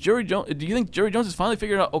is Jerry Jones? Do you think Jerry Jones has finally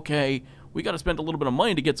figured out, okay, we got to spend a little bit of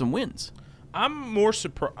money to get some wins? I'm more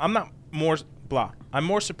surprised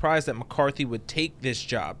that McCarthy would take this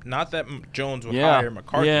job. Not that Jones would hire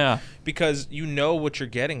McCarthy. Because you know what you're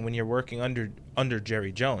getting when you're working under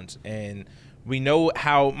Jerry Jones. And we know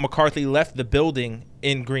how McCarthy left the building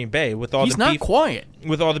in Green Bay with all he's the beef. He's not quiet.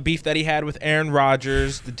 With all the beef that he had with Aaron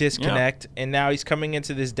Rodgers, the disconnect. And now he's coming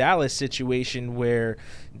into this Dallas situation where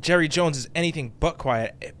Jerry Jones is anything but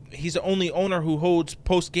quiet. He's the only owner who holds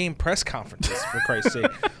post-game press conferences, for Christ's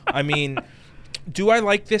sake. I mean, do I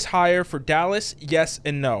like this hire for Dallas? Yes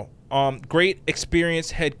and no. Great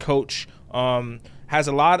experienced head coach. Has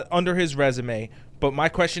a lot under his resume. But my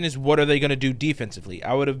question is, what are they going to do defensively?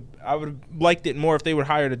 I would have liked it more if they would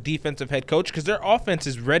hire a defensive head coach because their offense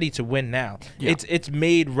is ready to win now. Yeah. It's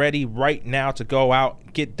made ready right now to go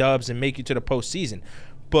out, get dubs, and make you to the postseason.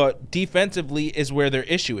 But defensively is where their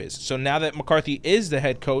issue is. So now that McCarthy is the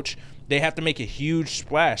head coach, they have to make a huge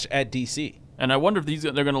splash at DC. And I wonder if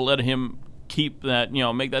they're going to let him keep that,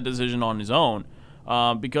 make that decision on his own,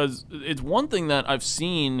 because it's one thing that I've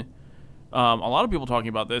seen a lot of people talking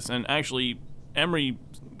about this, and actually Emery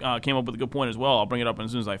came up with a good point as well. I'll bring it up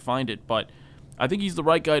as soon as I find it, but I think he's the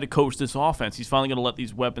right guy to coach this offense. He's finally going to let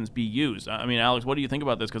these weapons be used. I mean, Alex, what do you think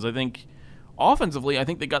about this? Because I think offensively, I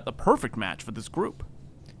think they got the perfect match for this group.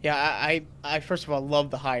 Yeah, I first of all love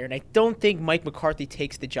the hire, and I don't think Mike McCarthy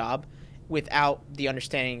takes the job without the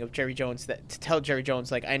understanding of Jerry Jones, that to tell Jerry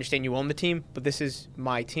Jones, like, I understand you own the team, but this is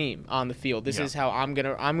my team on the field. This is how I'm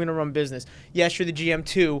gonna run business. Yes, you're the GM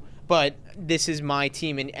too, but this is my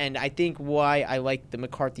team. And I think why I like the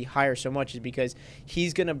McCarthy hire so much is because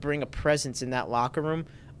he's gonna bring a presence in that locker room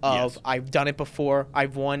of I've done it before,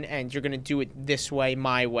 I've won, and you're gonna do it this way,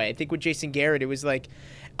 my way. I think with Jason Garrett, it was like,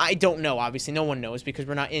 I don't know, obviously no one knows because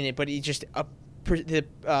we're not in it, but he just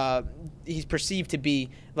he's perceived to be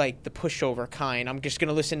like the pushover kind. I'm just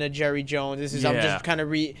gonna listen to Jerry Jones. I'm just kind of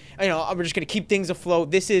we're just gonna keep things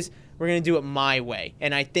afloat. We're gonna do it my way.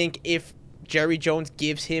 And I think if Jerry Jones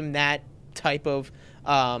gives him that type of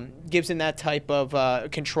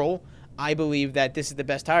control, I believe that this is the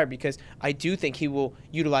best hire because I do think he will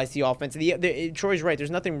utilize the offense. Troy's right. There's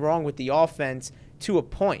nothing wrong with the offense to a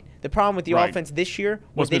point. The problem with the offense this year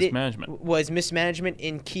was mismanagement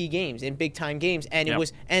in key games, in big time games, and it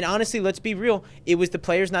was. And honestly, let's be real, it was the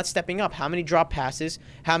players not stepping up. How many drop passes?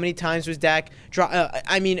 How many times was Dak?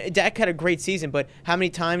 Dak had a great season, but how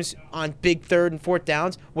many times on big third and fourth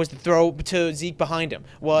downs was the throw to Zeke behind him?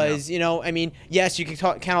 Yes, you can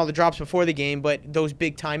count all the drops before the game, but those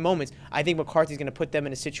big time moments, I think McCarthy's going to put them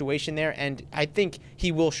in a situation there, and I think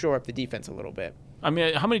he will shore up the defense a little bit. I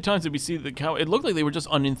mean, how many times did we see the Cowboys? It looked like they were just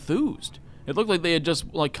unenthused. It looked like they had just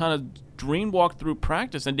kind of dream walked through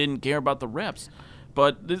practice and didn't care about the reps.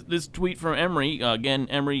 But this tweet from Emery, again,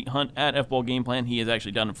 Emery Hunt at FBall Game Plan. He is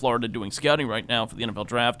actually down in Florida doing scouting right now for the NFL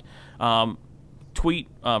Draft. Tweet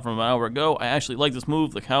from an hour ago. I actually like this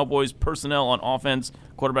move. The Cowboys' personnel on offense,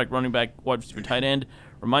 quarterback, running back, wide receiver, tight end,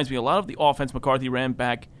 reminds me a lot of the offense McCarthy ran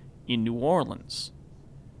back in New Orleans.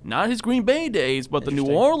 Not his Green Bay days, but the New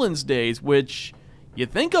Orleans days, which you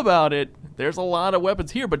think about it, there's a lot of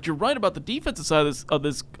weapons here, but you're right about the defensive side of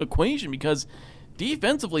this equation because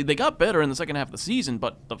defensively they got better in the second half of the season,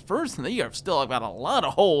 but the first they have still got a lot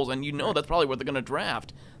of holes, and that's probably what they're going to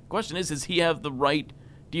draft. The question is he have the right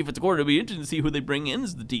defensive coordinator? It'll be interesting to see who they bring in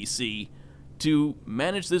as the DC to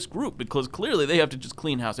manage this group because clearly they have to just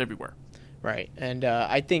clean house everywhere. Right, and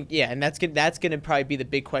I think and that's going to probably be the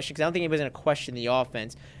big question because I don't think anybody's going to question the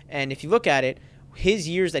offense. And if you look at it, his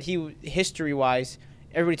years that history-wise,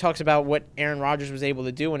 everybody talks about what Aaron Rodgers was able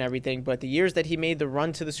to do and everything, but the years that he made the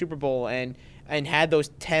run to the Super Bowl and had those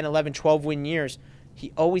 10, 11, 12-win years,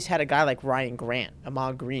 he always had a guy like Ryan Grant,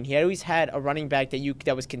 Ahman Green. He always had a running back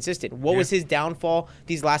that was consistent. What was his downfall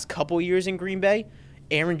these last couple years in Green Bay?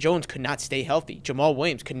 Aaron Jones could not stay healthy. Jamal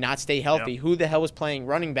Williams could not stay healthy. Who the hell was playing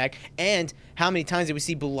running back? And how many times did we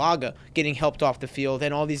see Bulaga getting helped off the field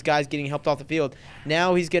and all these guys getting helped off the field?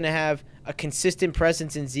 Now he's going to have a consistent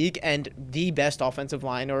presence in Zeke and the best offensive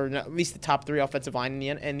line, or at least the top 3 offensive line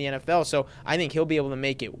in the NFL. So I think he'll be able to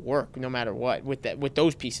make it work no matter what with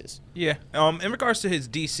those pieces. Yeah. In regards to his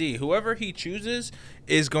DC, whoever he chooses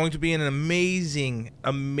is going to be in an amazing,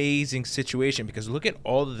 amazing situation because look at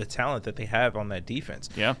all of the talent that they have on that defense.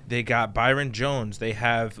 Yeah. They got Byron Jones. They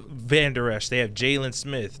have Van Der Esch. They have Jalen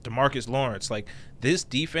Smith, DeMarcus Lawrence. Like, this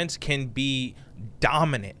defense can be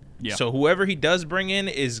dominant. Yeah. So whoever he does bring in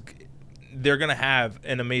they're going to have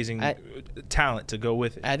an amazing talent to go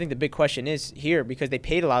with it. I think the big question is here, because they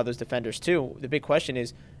paid a lot of those defenders too, the big question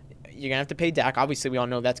is you're going to have to pay Dak. Obviously, we all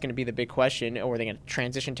know that's going to be the big question, or they're going to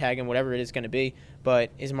transition tag him, whatever it is going to be.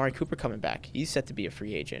 But is Amari Cooper coming back? He's set to be a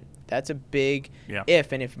free agent. That's a big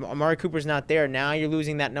if. And if Amari Cooper's not there, now you're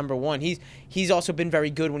losing that number one. He's also been very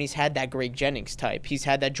good when he's had that Greg Jennings type. He's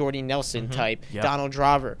had that Jordy Nelson type, Donald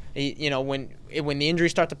Driver. When the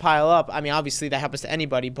injuries start to pile up, I mean, obviously that happens to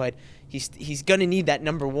anybody, but he's going to need that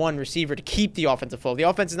number one receiver to keep the offense afloat. The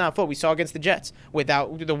offense is not full. We saw against the Jets.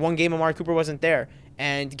 Without the one game, Amari Cooper wasn't there,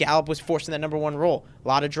 and Gallup was forced in that number one role. A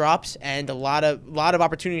lot of drops and a lot of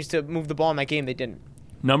opportunities to move the ball in that game. They didn't.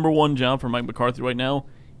 Number one job for Mike McCarthy right now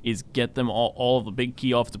is get them all of the big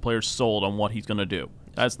key offensive players sold on what he's going to do.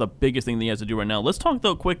 That's the biggest thing that he has to do right now. Let's talk,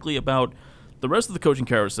 though, quickly about the rest of the coaching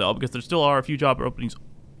carousel, because there still are a few job openings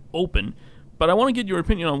open. But I want to get your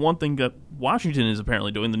opinion on one thing that Washington is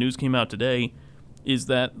apparently doing. The news came out today, is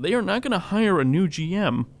that they are not going to hire a new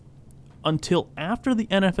GM until after the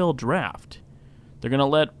NFL draft. They're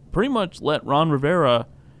going to pretty much let Ron Rivera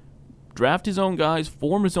draft his own guys,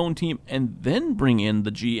 form his own team, and then bring in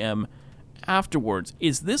the GM afterwards.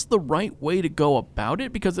 Is this the right way to go about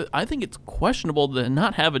it? Because I think it's questionable to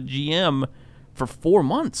not have a GM for 4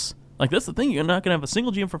 months. Like, that's the thing. You're not going to have a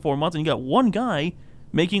single GM for 4 months, and you got one guy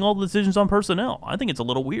making all the decisions on personnel. I think it's a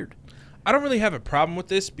little weird. I don't really have a problem with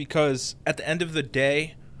this because at the end of the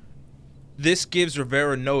day, this gives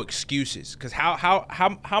Rivera no excuses. Because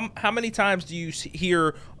how many times do you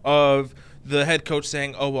hear of the head coach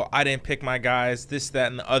saying, "Oh well, I didn't pick my guys, this, that,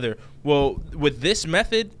 and the other"? Well, with this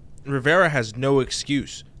method, Rivera has no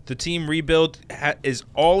excuse. The team rebuild is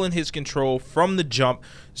all in his control from the jump.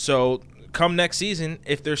 So come next season,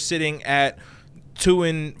 if they're sitting at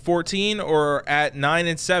 2-14 or at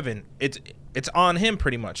 9-7, it's on him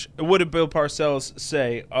pretty much. What did Bill Parcells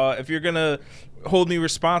say? If you're gonna hold me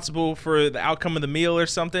responsible for the outcome of the meal or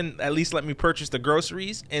something, at least let me purchase the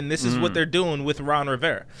groceries. And this is what they're doing with Ron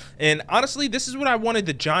Rivera. And honestly, this is what I wanted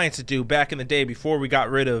the Giants to do back in the day before we got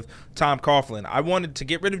rid of Tom Coughlin. I wanted to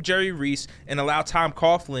get rid of Jerry Reese and allow Tom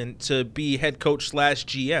Coughlin to be head coach /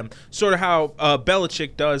 GM, sort of how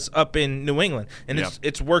Belichick does up in New England. And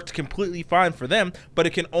it's worked completely fine for them, but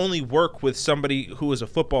it can only work with somebody who is a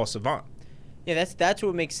football savant. Yeah, that's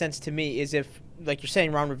what makes sense to me, is if, like you're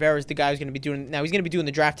saying, Ron Rivera is the guy who's going to be doing – now he's going to be doing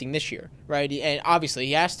the drafting this year, right? And obviously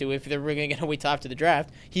he has to. If they're really going to wait till after the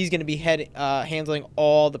draft, he's going to be handling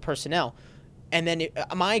all the personnel. And then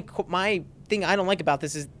my thing I don't like about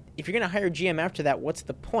this is if you're going to hire a GM after that, what's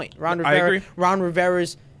the point? I agree. Ron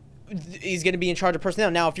Rivera's – he's going to be in charge of personnel.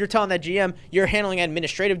 Now, if you're telling that GM you're handling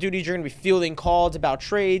administrative duties, you're going to be fielding calls about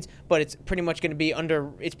trades, but it's pretty much going to be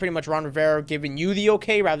it's pretty much Ron Rivera giving you the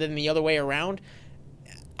okay rather than the other way around.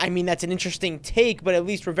 I mean, that's an interesting take, but at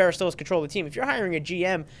least Rivera still has control of the team. If you're hiring a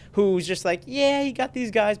GM who's just like, yeah, you got these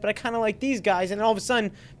guys, but I kind of like these guys, and all of a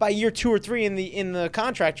sudden by year 2 or 3 in the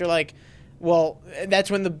contract, you're like, well, that's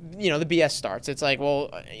when the BS starts. It's like, well,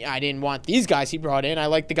 I didn't want these guys he brought in. I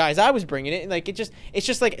like the guys I was bringing in. Like, it's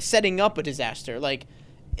just like setting up a disaster. Like,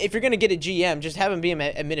 if you're gonna get a GM, just have him be an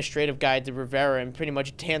administrative guy to Rivera and pretty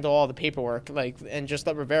much handle all the paperwork. Like, and just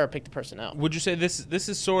let Rivera pick the personnel. Would you say this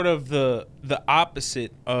is sort of the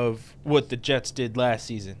opposite of what the Jets did last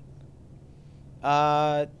season?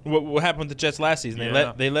 What happened with the Jets last season?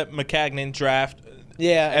 They let Maccagnan draft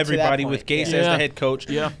everybody with Gase as the head coach.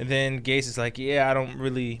 Yeah. And then Gase is like,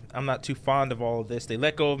 I'm not too fond of all of this. They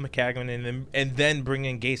let go of Maccagnan and then bring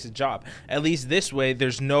in Gase's job. At least this way,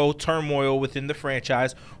 there's no turmoil within the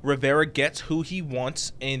franchise. Rivera gets who he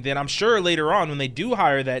wants. And then I'm sure later on when they do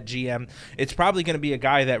hire that GM, it's probably going to be a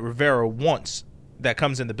guy that Rivera wants that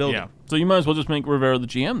comes in the building. Yeah. So you might as well just make Rivera the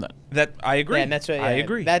GM then. That I agree. Yeah, and that's what, I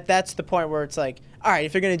agree. That's the point where it's like, all right,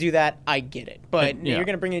 if you're going to do that, I get it. But you're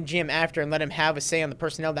going to bring in a GM after and let him have a say on the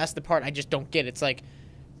personnel. That's the part I just don't get. It's like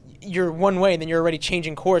you're one way and then you're already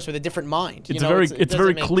changing course with a different mind. It's a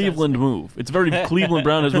very Cleveland move. It's very Cleveland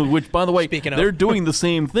Browns move, which, by the way, they're doing the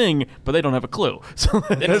same thing, but they don't have a clue. So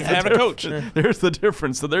they don't have a coach. There's the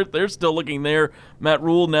difference. So they're still looking there. Matt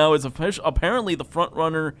Rule now is apparently the front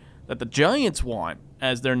runner that the Giants want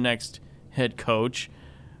as their next head coach.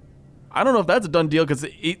 I don't know if that's a done deal because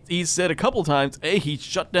he said a couple times, he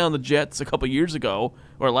shut down the Jets a couple years ago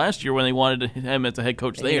or last year when they wanted him as a head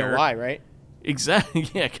coach there. You know why, right? Exactly,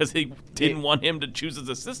 yeah, because they didn't want him to choose his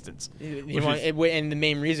assistants. And the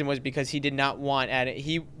main reason was because he did not want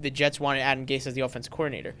the Jets wanted Adam Gase as the offense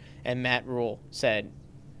coordinator, and Matt Rule said,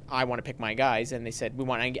 I want to pick my guys, and they said, we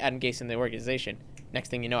want Adam Gase in the organization. Next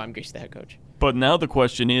thing you know, I'm Gase the head coach. But now the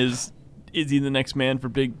question is he the next man for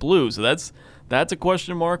Big Blue? So that's a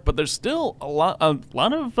question mark. But there's still a lot of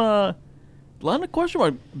question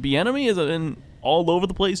mark. Bieniemy has been all over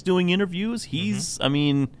the place doing interviews. He's,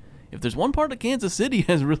 if there's one part of Kansas City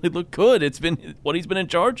has really looked good, it's been what he's been in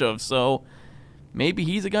charge of. So maybe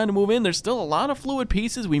he's a guy to move in. There's still a lot of fluid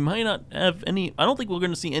pieces. We might not have any. I don't think we're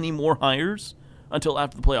going to see any more hires until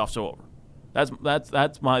after the playoffs are over.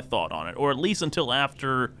 That's my thought on it, or at least until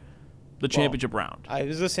after the championship round. I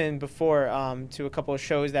was listening before to a couple of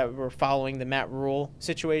shows that were following the Matt Rule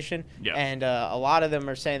situation, and a lot of them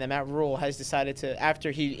are saying that Matt Rule has decided to,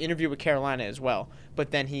 after he interviewed with Carolina as well,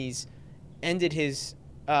 but then he's ended his,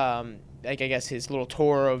 his little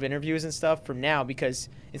tour of interviews and stuff for now because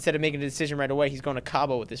instead of making a decision right away, he's going to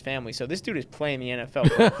Cabo with his family. So this dude is playing the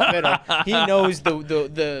NFL. He knows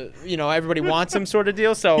the everybody wants him sort of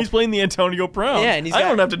deal. So he's playing the Antonio Brown. Yeah, and I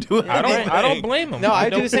don't have to do it. I don't blame him. No, I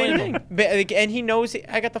do the same thing. And he knows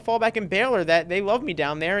I got the fallback in Baylor that they love me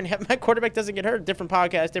down there, and my quarterback doesn't get hurt. Different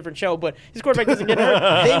podcast, different show, but his quarterback doesn't get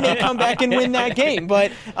hurt. They may come back and win that game,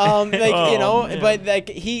 but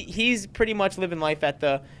he's pretty much living life at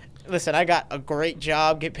the. Listen, I got a great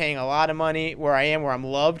job, paying a lot of money where I am, where I'm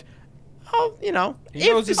loved.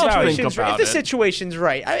 If the situation's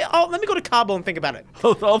right, let me go to Cabo and think about it.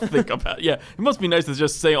 I'll think about it. Yeah, it must be nice to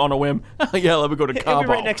just say on a whim, let me go to Cabo. He'll be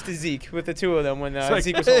right next to Zeke with the two of them when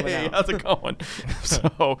Zeke was holding out. How's it going?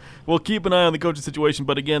 So we'll keep an eye on the coaching situation.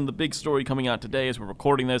 But again, the big story coming out today as we're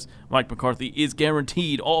recording this, Mike McCarthy is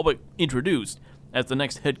guaranteed, all but introduced, as the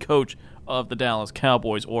next head coach of the Dallas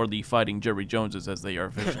Cowboys, or the Fighting Jerry Joneses as they are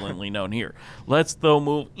affectionately known here. Let's, though,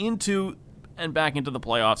 move back into the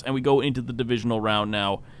playoffs, and we go into the divisional round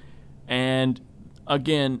now. And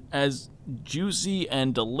again, as juicy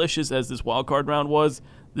and delicious as this wild card round was,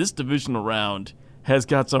 this divisional round has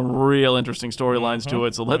got some real interesting storylines to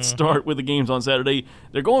it. So let's start with the games on Saturday.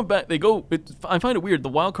 They're going back. I find it weird. The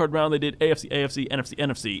wild card round, they did AFC, AFC, NFC,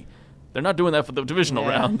 NFC. They're not doing that for the divisional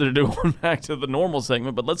round. They're doing back to the normal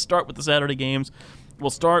segment. But let's start with the Saturday games. We'll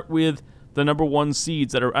start with the number one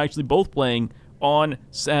seeds that are actually both playing on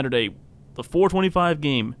Saturday. The 4:25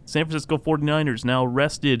 game, San Francisco 49ers now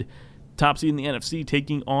rested, top seed in the NFC,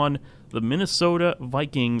 taking on the Minnesota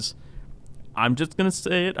Vikings. I'm just going to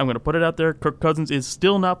say it. I'm going to put it out there. Kirk Cousins is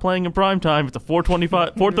still not playing in primetime. It's a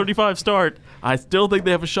 4:35 start. I still think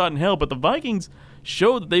they have a shot in hell, but the Vikings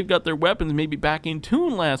show that they've got their weapons maybe back in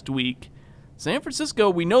tune last week. San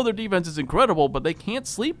Francisco, we know their defense is incredible, but they can't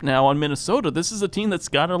sleep now on Minnesota. This is a team that's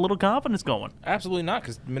got a little confidence going. Absolutely not,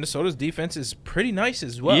 because Minnesota's defense is pretty nice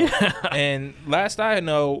as well. Yeah. And last I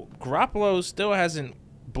know, Garoppolo still hasn't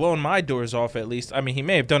blown my doors off, at least. I mean, he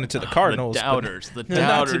may have done it to the Cardinals. The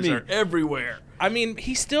doubters are everywhere. I mean,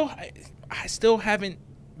 I still haven't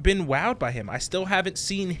been wowed by him. I still haven't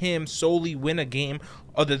seen him solely win a game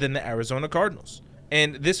other than the Arizona Cardinals.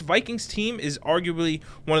 And this Vikings team is arguably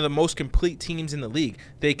one of the most complete teams in the league.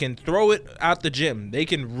 They can throw it out the gym. They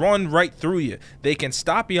can run right through you. They can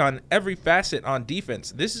stop you on every facet on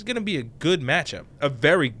defense. This is going to be a good matchup, a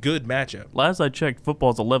very good matchup. Last I checked,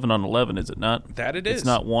 football's 11-on-11, is it not? That it is. It's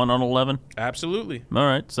not 1-on-11? Absolutely. All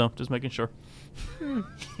right, so just making sure. I'm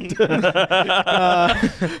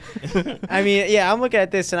looking at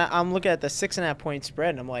this, and I'm looking at the 6.5 point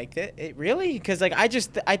spread, and I'm like, it really? Because I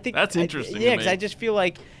think that's interesting. Because I just feel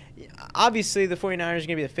like, obviously, the 49ers are going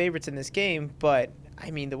to be the favorites in this game, but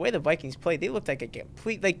I mean, the way the Vikings played, they looked like a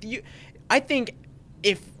complete I think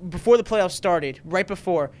if before the playoffs started, right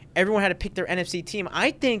before everyone had to pick their NFC team,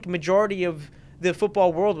 I think majority of the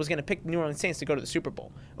football world was going to pick the New Orleans Saints to go to the Super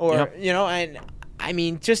Bowl, or and I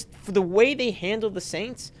mean, just for the way they handled the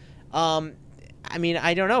Saints. I mean,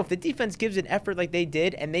 I don't know if the defense gives an effort like they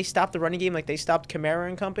did, and they stopped the running game like they stopped Kamara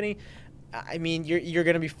and company. I mean, you're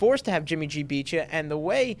going to be forced to have Jimmy G beat you, and the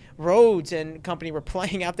way Rhodes and company were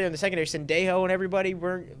playing out there in the secondary, Sendejo and everybody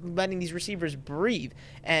were letting these receivers breathe.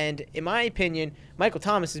 And in my opinion, Michael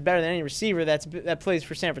Thomas is better than any receiver that plays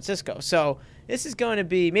for San Francisco. So this is going to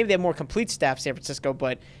be, maybe they have more complete staff, San Francisco,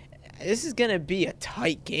 but this is going to be a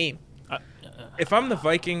tight game. If I'm the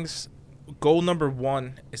Vikings, goal number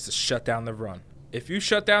 1 is to shut down the run. If you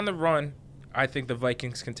shut down the run, I think the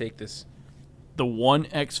Vikings can take this. The one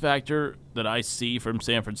X factor that I see from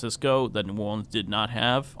San Francisco that New Orleans did not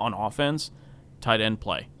have on offense, tight end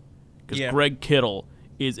play. Because Greg Kittle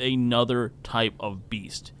is another type of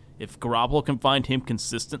beast. If Garoppolo can find him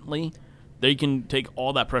consistently, they can take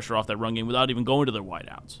all that pressure off that run game without even going to their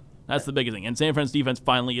wideouts. That's the biggest thing. And San Fran's defense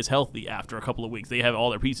finally is healthy after a couple of weeks. They have all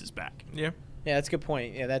their pieces back. Yeah. Yeah, that's a good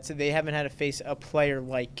point. Yeah, they haven't had to face a player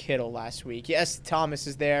like Kittle last week. Yes, Thomas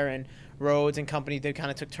is there, and Rhodes and company, they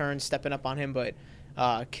kind of took turns stepping up on him, but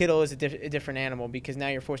Kittle is a different animal because now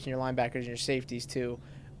you're forcing your linebackers and your safeties to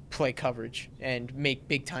play coverage and make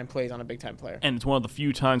big-time plays on a big-time player. And it's one of the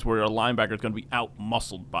few times where a linebacker is going to be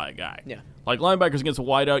out-muscled by a guy. Yeah. Like linebackers against a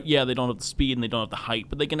wideout, they don't have the speed and they don't have the height,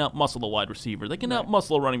 but they can out-muscle the wide receiver. They can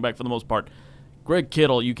out-muscle a running back for the most part. Greg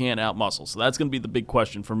Kittle, you can't out-muscle. So that's going to be the big how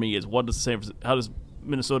does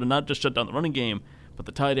Minnesota not just shut down the running game, but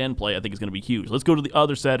the tight end play I think is going to be huge. Let's go to the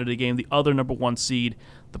other Saturday game, the other number 1 seed,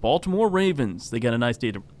 the Baltimore Ravens. They got a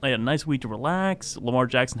nice week to relax. Lamar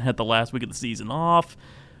Jackson had the last week of the season off,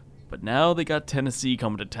 but now they got Tennessee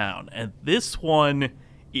coming to town, and this one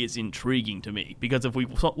is intriguing to me because if we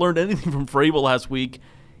learned anything from Vrabel last week,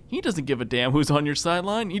 he doesn't give a damn who's on your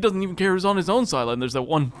sideline. He doesn't even care who's on his own sideline. There's that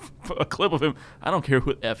one clip of him. I don't care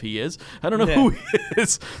who the F he is. I don't know who he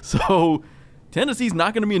is. So Tennessee's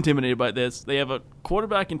not going to be intimidated by this. They have a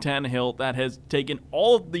quarterback in Tannehill that has taken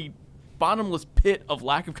all of the bottomless pit of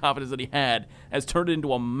lack of confidence that he had, has turned it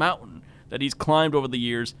into a mountain that he's climbed over the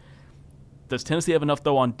years. Does Tennessee have enough,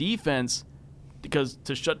 though, on defense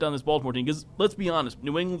to shut down this Baltimore team? Because let's be honest,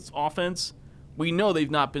 New England's offense, we know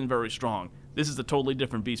they've not been very strong. This is a totally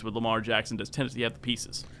different beast with Lamar Jackson. Does Tennessee have the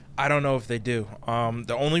pieces? I don't know if they do.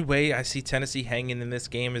 The only way I see Tennessee hanging in this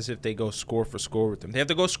game is if they go score for score with them. They have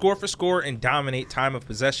to go score for score and dominate time of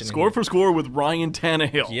possession. Score for score with Ryan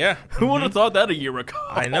Tannehill. Yeah. Who would have thought that a year ago?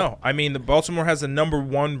 I know. I mean, the Baltimore has the number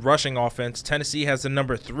 1 rushing offense. Tennessee has the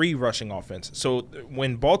number 3 rushing offense. So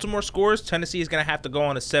when Baltimore scores, Tennessee is going to have to go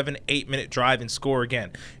on a 7-8 minute drive and score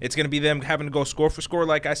again. It's going to be them having to go score for score,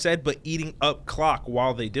 like I said, but eating up clock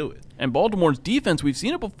while they do it. And Baltimore's defense, we've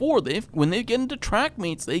seen it before. When they get into track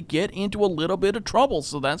meets, they get into a little bit of trouble.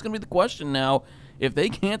 So that's going to be the question now. If they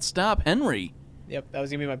can't stop Henry. Yep, that was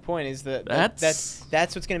going to be my point. Is that's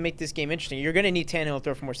what's going to make this game interesting. You're going to need Tannehill to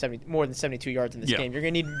throw for more than 72 yards in this game. You're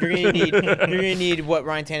going to need what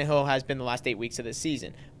Ryan Tannehill has been the last 8 weeks of this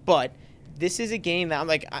season. But this is a game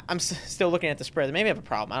that I'm still looking at the spread. Maybe I have a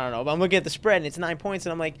problem. I don't know. But I'm looking at the spread and it's 9 points,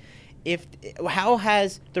 and I'm like, how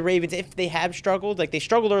has the Ravens, if they have struggled, like they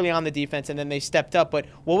struggled early on the defense and then they stepped up, but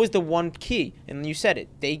what was the one key? And you said it,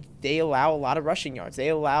 they allow a lot of rushing yards. They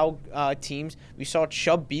allow teams. We saw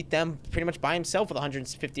Chubb beat them pretty much by himself with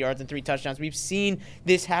 150 yards and 3 touchdowns. We've seen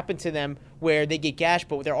this happen to them where they get gashed,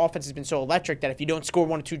 but their offense has been so electric that if you don't score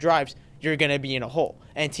 1 or 2 drives, you're going to be in a hole,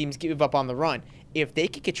 and teams give up on the run. If they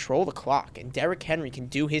can control the clock and Derrick Henry can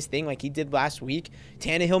do his thing like he did last week,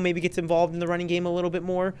 Tannehill maybe gets involved in the running game a little bit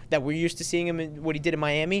more that we're used to seeing him in what he did in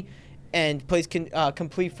Miami, and plays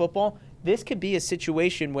complete football, this could be a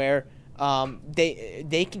situation where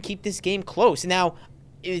they can keep this game close. Now,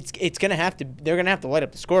 they're gonna have to light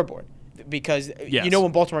up the scoreboard because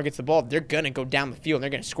when Baltimore gets the ball, they're gonna go down the field and they're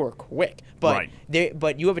gonna score quick. But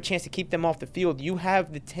but you have a chance to keep them off the field. You have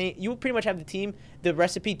you pretty much have the team, the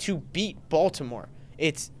recipe to beat Baltimore.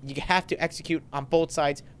 You have to execute on both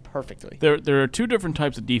sides perfectly. There are 2 different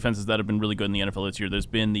types of defenses that have been really good in the NFL this year. There's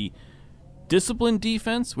been the disciplined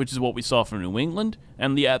defense, which is what we saw from New England,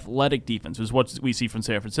 and the athletic defense, which is what we see from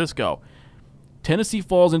San Francisco. Tennessee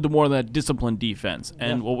falls into more of that disciplined defense.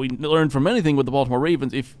 And what we learned from anything with the Baltimore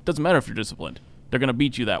Ravens, it doesn't matter if you're disciplined. They're going to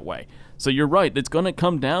beat you that way. So you're right. It's going to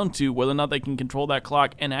come down to whether or not they can control that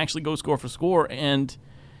clock and actually go score for score. And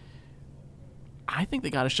I think they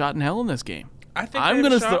got a shot in hell in this game. I think I'm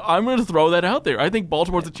gonna throw that out there. I think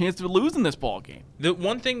Baltimore's a chance to lose in this ball game. The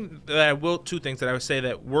one thing two things that I would say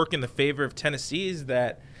that work in the favor of Tennessee is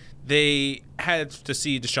that they had to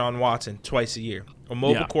see Deshaun Watson twice a year, a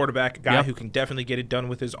mobile quarterback, a guy who can definitely get it done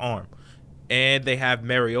with his arm, and they have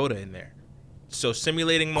Mariota in there. So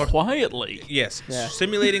simulating more quietly,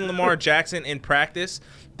 simulating Lamar Jackson in practice.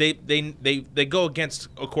 They go against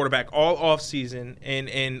a quarterback all offseason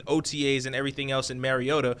and OTAs and everything else in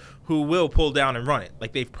Mariota, who will pull down and run it.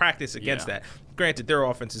 Like, they've practiced against that. Granted, their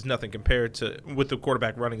offense is nothing compared to with the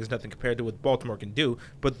quarterback running is nothing compared to what Baltimore can do.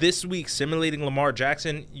 But this week, simulating Lamar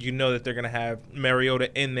Jackson, you know that they're going to have Mariota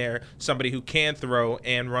in there, somebody who can throw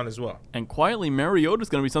and run as well. And quietly, Mariota is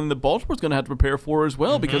going to be something that Baltimore's going to have to prepare for as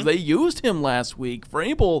well, because they used him last week.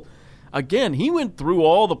 Vrabel, again, he went through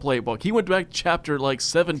all the playbook. He went back to chapter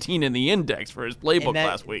 17 in the index for his playbook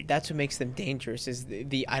last week. That's what makes them dangerous, is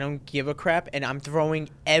the I don't give a crap, and I'm throwing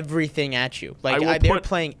everything at you. They're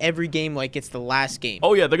playing every game like it's the last game.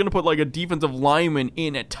 Oh, yeah, they're going to put a defensive lineman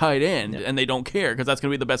in at tight end, and they don't care because that's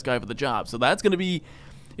going to be the best guy for the job. So that's going to be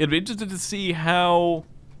 – it'll be interesting to see how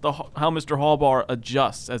Mr. Harbaugh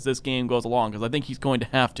adjusts as this game goes along, because I think he's going to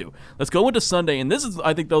have to. Let's go into Sunday, and this is,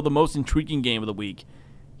 I think, though, the most intriguing game of the week.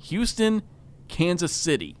 Houston, Kansas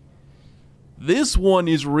City. This one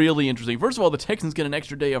is really interesting. First of all, the Texans get an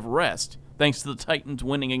extra day of rest thanks to the Titans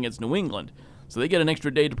winning against New England. So they get an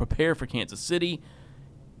extra day to prepare for Kansas City.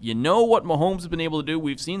 You know what Mahomes has been able to do?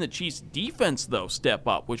 We've seen the Chiefs' defense, though, step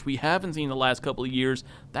up, which we haven't seen the last couple of years.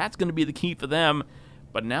 That's going to be the key for them.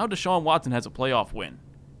 But now Deshaun Watson has a playoff win.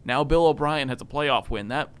 Now Bill O'Brien has a playoff win.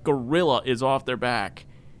 That gorilla is off their back.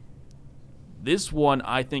 This one,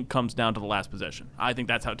 I think, comes down to the last possession. I think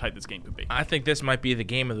that's how tight this game could be. I think this might be the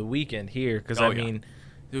game of the weekend here, because, mean,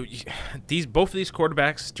 both of these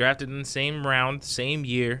quarterbacks drafted in the same round, same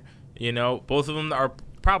year. You know, both of them are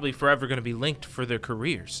probably forever going to be linked for their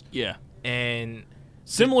careers. Yeah. And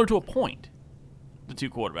similar to a point, the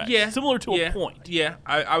two quarterbacks. Yeah. Similar to a point. Yeah.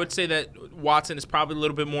 I would say that Watson is probably a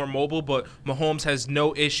little bit more mobile, but Mahomes has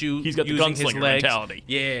no issue He's got the using his gunslinger legs. mentality.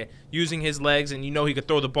 Yeah, using his legs, and he could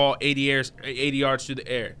throw the ball 80 yards through the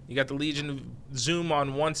air. You got the Legion of Zoom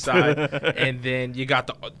on one side, and then you got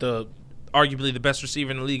the arguably the best receiver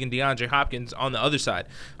in the league in DeAndre Hopkins on the other side.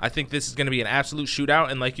 I think this is going to be an absolute shootout,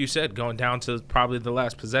 and like you said, going down to probably the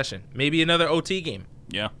last possession. Maybe another OT game.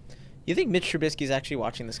 Yeah. You think Mitch Trubisky's actually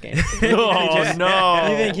watching this game? Oh, no.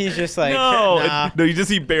 You think he's just like, no. Nah. No, you just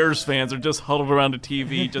see Bears fans are just huddled around a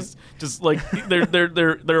TV, just like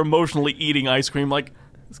they're emotionally eating ice cream like,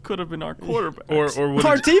 this could have been our quarterback.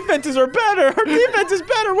 Our defenses are better. Our defense is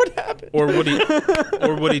better. What happened?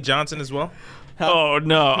 Or Woody Johnson as well. Oh,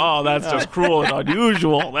 no. Oh, that's just cruel and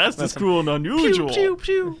unusual. That's just cruel and unusual. Pew,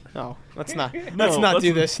 pew, pew. No, let's not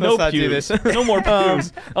do this. Let's not do this. No more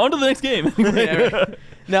pews. On to the next game.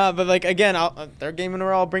 No, but again, third game in a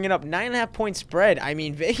row, I'll bring it up. 9.5 point spread. I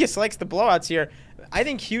mean, Vegas likes the blowouts here. I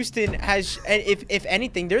think Houston has, if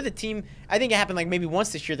anything, they're the team. I think it happened maybe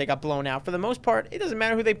once this year they got blown out. For the most part, it doesn't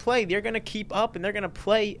matter who they play. They're going to keep up, and they're going to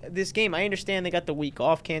play this game. I understand they got the week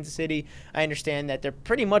off, Kansas City. I understand that they're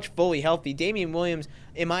pretty much fully healthy. Damian Williams,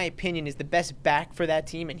 in my opinion, is the best back for that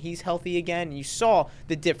team, and he's healthy again. And you saw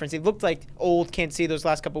the difference. It looked like old Kansas City those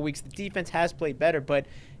last couple of weeks. The defense has played better, but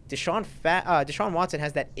Deshaun Watson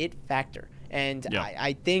has that it factor. And yeah.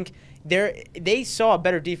 I think they saw a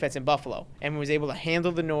better defense in Buffalo and was able to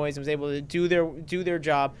handle the noise and was able to do their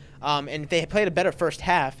job. And if they had played a better first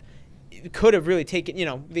half, it could have really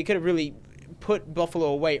they could have really put Buffalo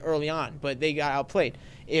away early on, but they got outplayed.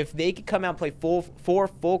 If they could come out and play four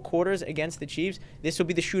full quarters against the Chiefs, this will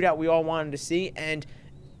be the shootout we all wanted to see. And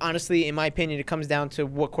honestly, in my opinion, it comes down to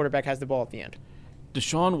what quarterback has the ball at the end.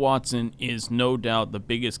 Deshaun Watson is no doubt the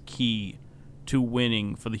biggest key to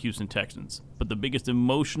winning for the Houston Texans. But the biggest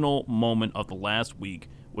emotional moment of the last week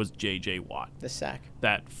was J.J. Watt. The sack.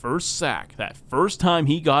 That first time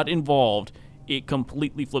he got involved, it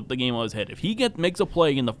completely flipped the game on his head. If he makes a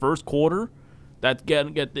play in the first quarter, that's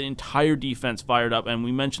get the entire defense fired up. And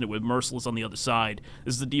we mentioned it with Merciless on the other side.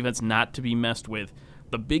 This is a defense not to be messed with.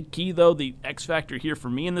 The big key, though, the X factor here for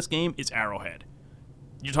me in this game is Arrowhead.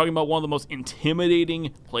 You're talking about one of the most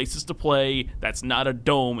intimidating places to play that's not a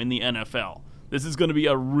dome in the NFL. This is going to be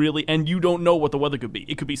and you don't know what the weather could be.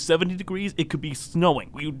 It could be 70 degrees. It could be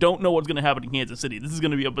snowing. You don't know what's going to happen in Kansas City. This is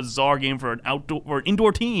going to be a bizarre game for an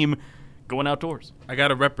indoor team going outdoors. I got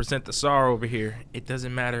to represent the SAR over here. It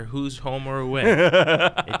doesn't matter who's home or away.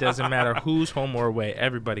 It doesn't matter who's home or away.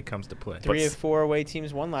 Everybody comes to play. 3 of 4 away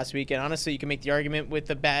teams won last week, and honestly, you can make the argument with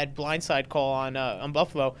the bad blindside call on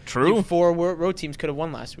Buffalo. True. 4 road teams could have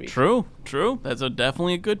won last week. True. That's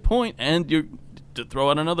definitely a good point. And to throw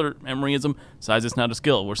out another Emeryism, size is not a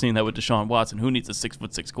skill. We're seeing that with Deshaun Watson. Who needs a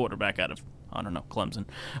 6'6" quarterback out of, I don't know, Clemson?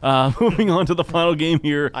 Moving on to the final game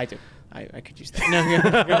here. I do. I could use that.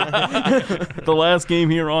 No. The last game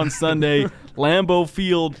here on Sunday, Lambeau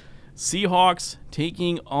Field, Seahawks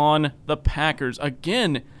taking on the Packers.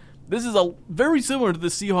 Again, this is very similar to the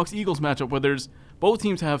Seahawks-Eagles matchup where both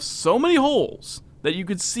teams have so many holes that you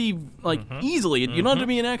could see easily. You don't have to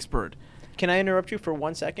be an expert. Can I interrupt you for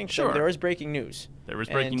 1 second? Sure. There is breaking news. There is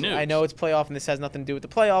breaking news. I know it's playoff and this has nothing to do with the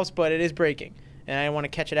playoffs, but it is breaking, and I want to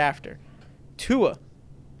catch it after. Tua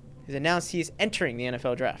has announced he is entering the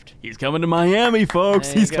NFL draft. He's coming to Miami,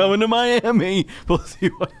 folks. He's coming to Miami. We'll see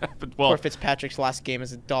what happens. Poor Fitzpatrick's last game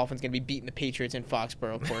as a Dolphins going to be beating the Patriots in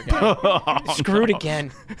Foxborough. Poor guy. Screwed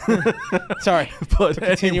again. Sorry. But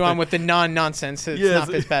continue on with the non-nonsense. It's not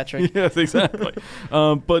Fitzpatrick. Yes, exactly.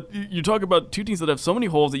 But you talk about two teams that have so many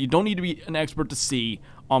holes that you don't need to be an expert to see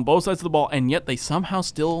on both sides of the ball, and yet they somehow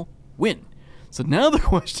still win. So now the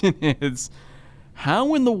question is,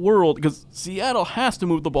 how in the world, because Seattle has to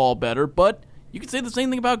move the ball better, but you could say the same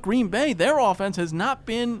thing about Green Bay. Their offense has not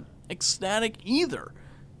been ecstatic either.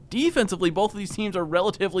 Defensively, both of these teams are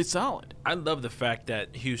relatively solid. I love the fact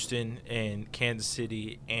that Houston and Kansas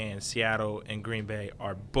City and Seattle and Green Bay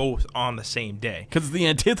are both on the same day. Because it's the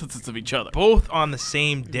antithesis of each other. Both on the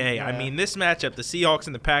same day. Yeah. I mean, this matchup, the Seahawks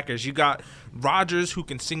and the Packers, you got Rodgers, who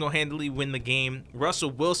can single-handedly win the game.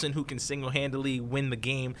 Russell Wilson, who can single-handedly win the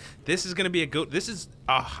game. This is going to be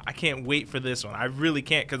I can't wait for this one. I really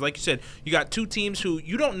can't, because like you said, you got two teams who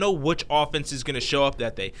you don't know which offense is going to show up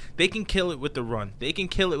that day. They can kill it with the run. They can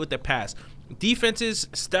kill it with the pass. Defenses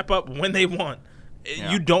step up when they want.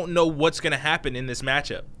 Yeah. You don't know what's going to happen in this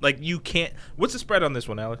matchup. Like, you can't. What's the spread on this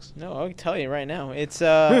one, Alex? No, I'll tell you right now. It's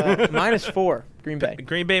 -4, Green Bay.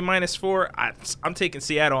 Green Bay -4. I'm taking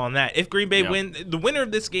Seattle on that. If Green Bay win, the winner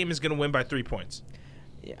of this game is going to win by 3 points.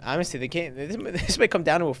 Yeah, honestly, this may come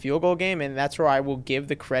down to a field goal game, and that's where I will give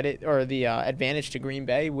the credit or the advantage to Green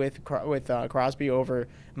Bay with Crosby over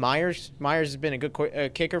Myers. Myers has been a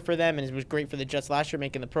good kicker for them, and it was great for the Jets last year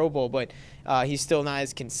making the Pro Bowl, but he's still not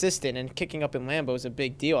as consistent, and kicking up in Lambeau is a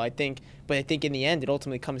big deal, I think. But I think in the end, it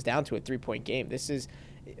ultimately comes down to a 3-point game.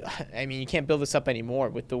 You can't build this up anymore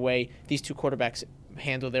with the way these two quarterbacks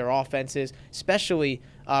handle their offenses, especially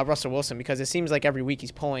Russell Wilson, because it seems like every week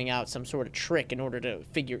he's pulling out some sort of trick in order to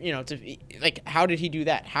figure, how did he do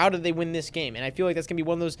that? How did they win this game? And I feel like that's going to be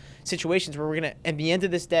one of those situations where we're going to, at the end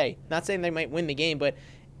of this day, not saying they might win the game, but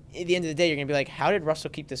at the end of the day, you're going to be like, how did Russell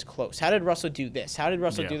keep this close? How did Russell do this? How did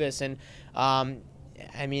Russell do this? And,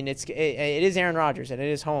 it is Aaron Rodgers, and it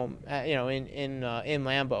is home, in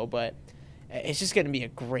Lambeau, but it's just going to be a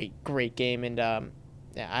great, great game, and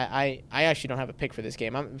I actually don't have a pick for this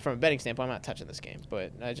game. From a betting standpoint, I'm not touching this game,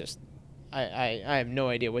 but I have no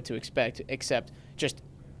idea what to expect except just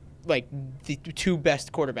like the two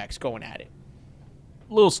best quarterbacks going at it.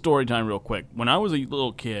 Little story time real quick. When I was a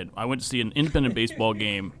little kid, I went to see an independent baseball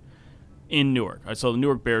game in Newark. I saw the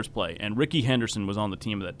Newark Bears play, and Ricky Henderson was on the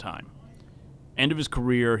team at that time. End of his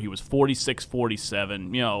career, he was 46,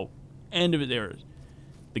 47, end of his era.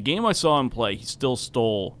 The game I saw him play, he still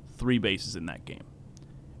stole 3 bases in that game.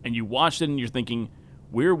 And you watched it and you're thinking,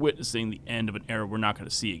 we're witnessing the end of an era we're not going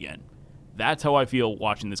to see again. That's how I feel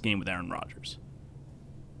watching this game with Aaron Rodgers.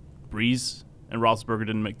 Breeze and Roethlisberger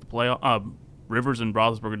didn't make the playoffs. Rivers and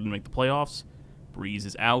Roethlisberger didn't make the playoffs. Breeze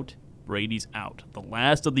is out. Brady's out. The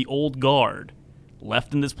last of the old guard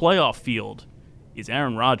left in this playoff field is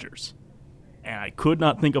Aaron Rodgers. And I could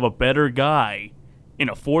not think of a better guy in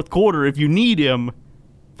a fourth quarter if you need him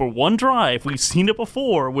for one drive. We've seen it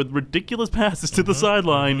before with ridiculous passes to the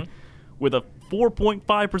sideline with a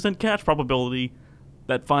 4.5% catch probability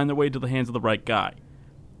that find their way to the hands of the right guy.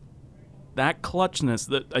 That clutchness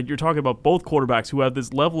that you're talking about, both quarterbacks who have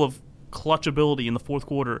this level of clutch ability in the fourth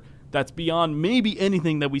quarter that's beyond maybe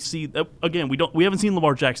anything that we see. Again, we haven't seen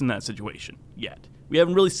Lamar Jackson in that situation yet. We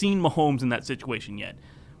haven't really seen Mahomes in that situation yet.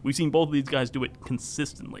 We've seen both of these guys do it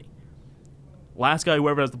consistently. Last guy,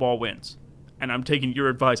 whoever has the ball, wins. And I'm taking your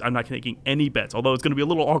advice. I'm not taking any bets, although it's going to be a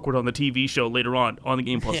little awkward on the TV show later on the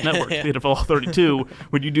Game Plus Network, the NFL 32,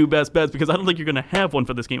 when you do best bets, because I don't think you're going to have one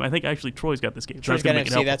for this game. I think actually Troy's got this game. Troy's got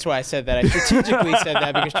NFC. That's why I said that. I strategically said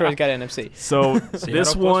that because Troy's got NFC. So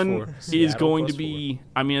this one is going to be,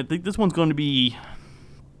 I think this one's going to be,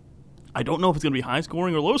 I don't know if it's going to be high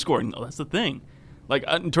scoring or low scoring, though. That's the thing. Like,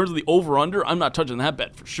 in terms of the over-under, I'm not touching that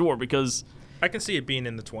bet for sure, because I can see it being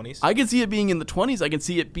in the 20s. I can see it being in the 20s. I can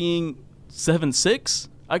see it being 7-6.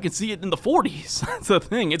 I can see it in the 40s. That's the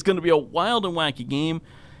thing. It's going to be a wild and wacky game.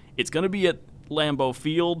 It's going to be at Lambeau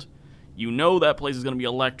Field. You know that place is going to be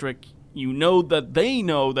electric. you know that they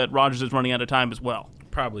know that Rodgers is running out of time as well.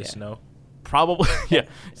 Probably snow. Probably, yeah.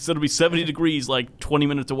 So it'll be 70 degrees like 20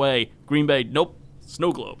 minutes away. Green Bay, nope,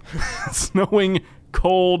 snow globe. Snowing,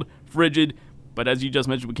 cold, frigid. But as you just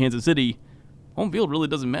mentioned with Kansas City, home field really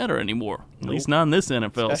doesn't matter anymore. At least not in this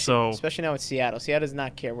NFL. Especially now with Seattle. Seattle does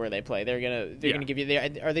not care where they play. They're gonna give you.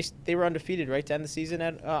 They were undefeated right to end the season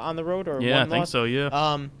on the road, or yeah, one I think loss? so.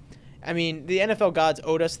 Yeah. I mean, the NFL gods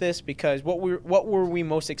owed us this because what were we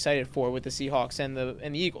most excited for with the Seahawks and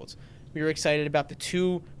the Eagles? We were excited about the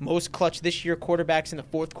two most clutch this year quarterbacks in the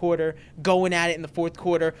fourth quarter, going at it in the fourth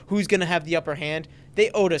quarter. Who's going to have the upper hand?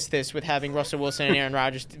 They owed us this with having Russell Wilson and Aaron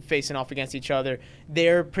Rodgers facing off against each other.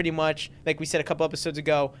 They're pretty much, like we said a couple episodes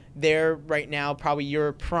ago, they're right now probably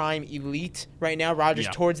your prime elite right now. Rodgers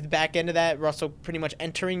towards the back end of that, Russell pretty much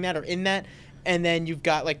entering that or in that. And then you've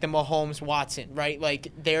got like the Mahomes, Watson, right?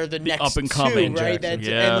 Like they're the next up and coming, two, right?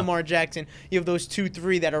 Jackson, And Lamar Jackson. You have those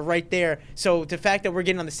 2-3 that are right there. So the fact that we're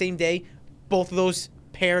getting on the same day, both of those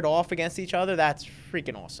paired off against each other, that's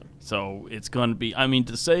freaking awesome. So it's going to be, I mean,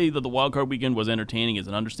 to say that the wild card weekend was entertaining is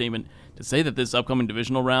an understatement. To say that this upcoming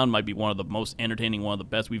divisional round might be one of the most entertaining, one of the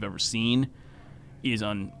best we've ever seen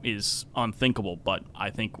is unthinkable, but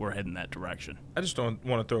I think we're heading that direction. I just don't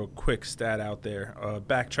want to throw a quick stat out there,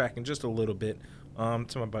 backtracking just a little bit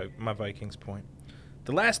to my Vikings point.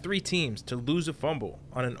 The last 3 teams to lose a fumble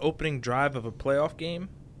on an opening drive of a playoff game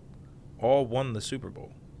all won the Super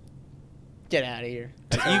Bowl. Get out of here.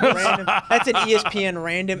 That's an ESPN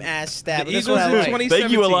random ass stat. The Eagles in 2017.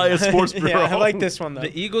 Thank you, Elias Sports Bureau. Yeah, I like this one, though.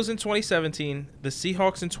 The Eagles in 2017, the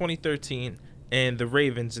Seahawks in 2013, and the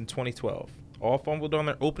Ravens in 2012. All fumbled on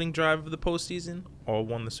their opening drive of the postseason, all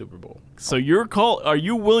won the Super Bowl. So are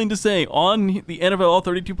you willing to say on the NFL All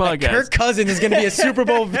 32 podcast, Kirk Cousins is going to be a Super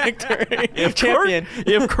Bowl victor champion?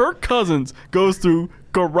 If Kirk Cousins goes through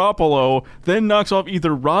Garoppolo, then knocks off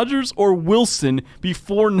either Rodgers or Wilson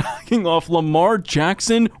before knocking off Lamar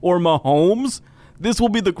Jackson or Mahomes, this will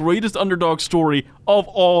be the greatest underdog story of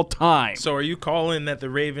all time. So are you calling that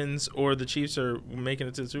the Ravens or the Chiefs are making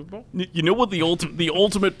it to the Super Bowl? You know what the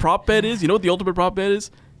ultimate prop bet is? You know what the ultimate prop bet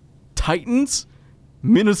is? Titans,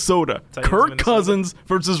 Minnesota. Kirk Cousins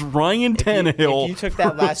versus Ryan Tannehill. If you took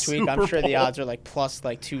that last week, I'm sure the odds are like plus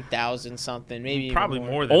like 2,000 something, maybe probably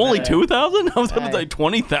more than only that. 2,000. I was thinking like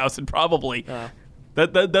 20,000 probably.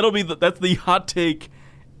 That'll be that's the hot take.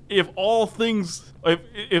 If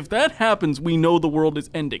that happens, we know the world is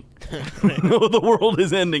ending. We know the world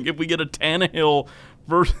is ending if we get a Tannehill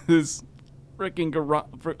versus freaking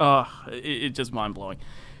it's just mind blowing.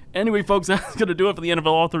 Anyway, folks, that's gonna do it for the NFL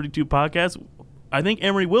All 32 podcast. I think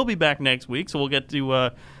Emery will be back next week, so we'll get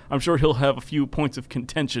to. I'm sure he'll have a few points of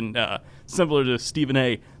contention, similar to Stephen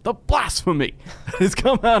A. The blasphemy that has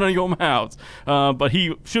come out of your mouths. But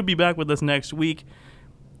he should be back with us next week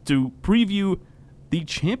to preview the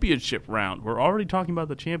championship round. We're already talking about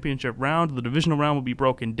the championship round. The divisional round will be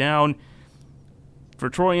broken down. For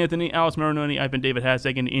Troy Anthony, Alex Marinoni, I've been David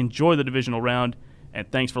Hassagen. Enjoy the divisional round, and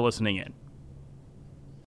thanks for listening in.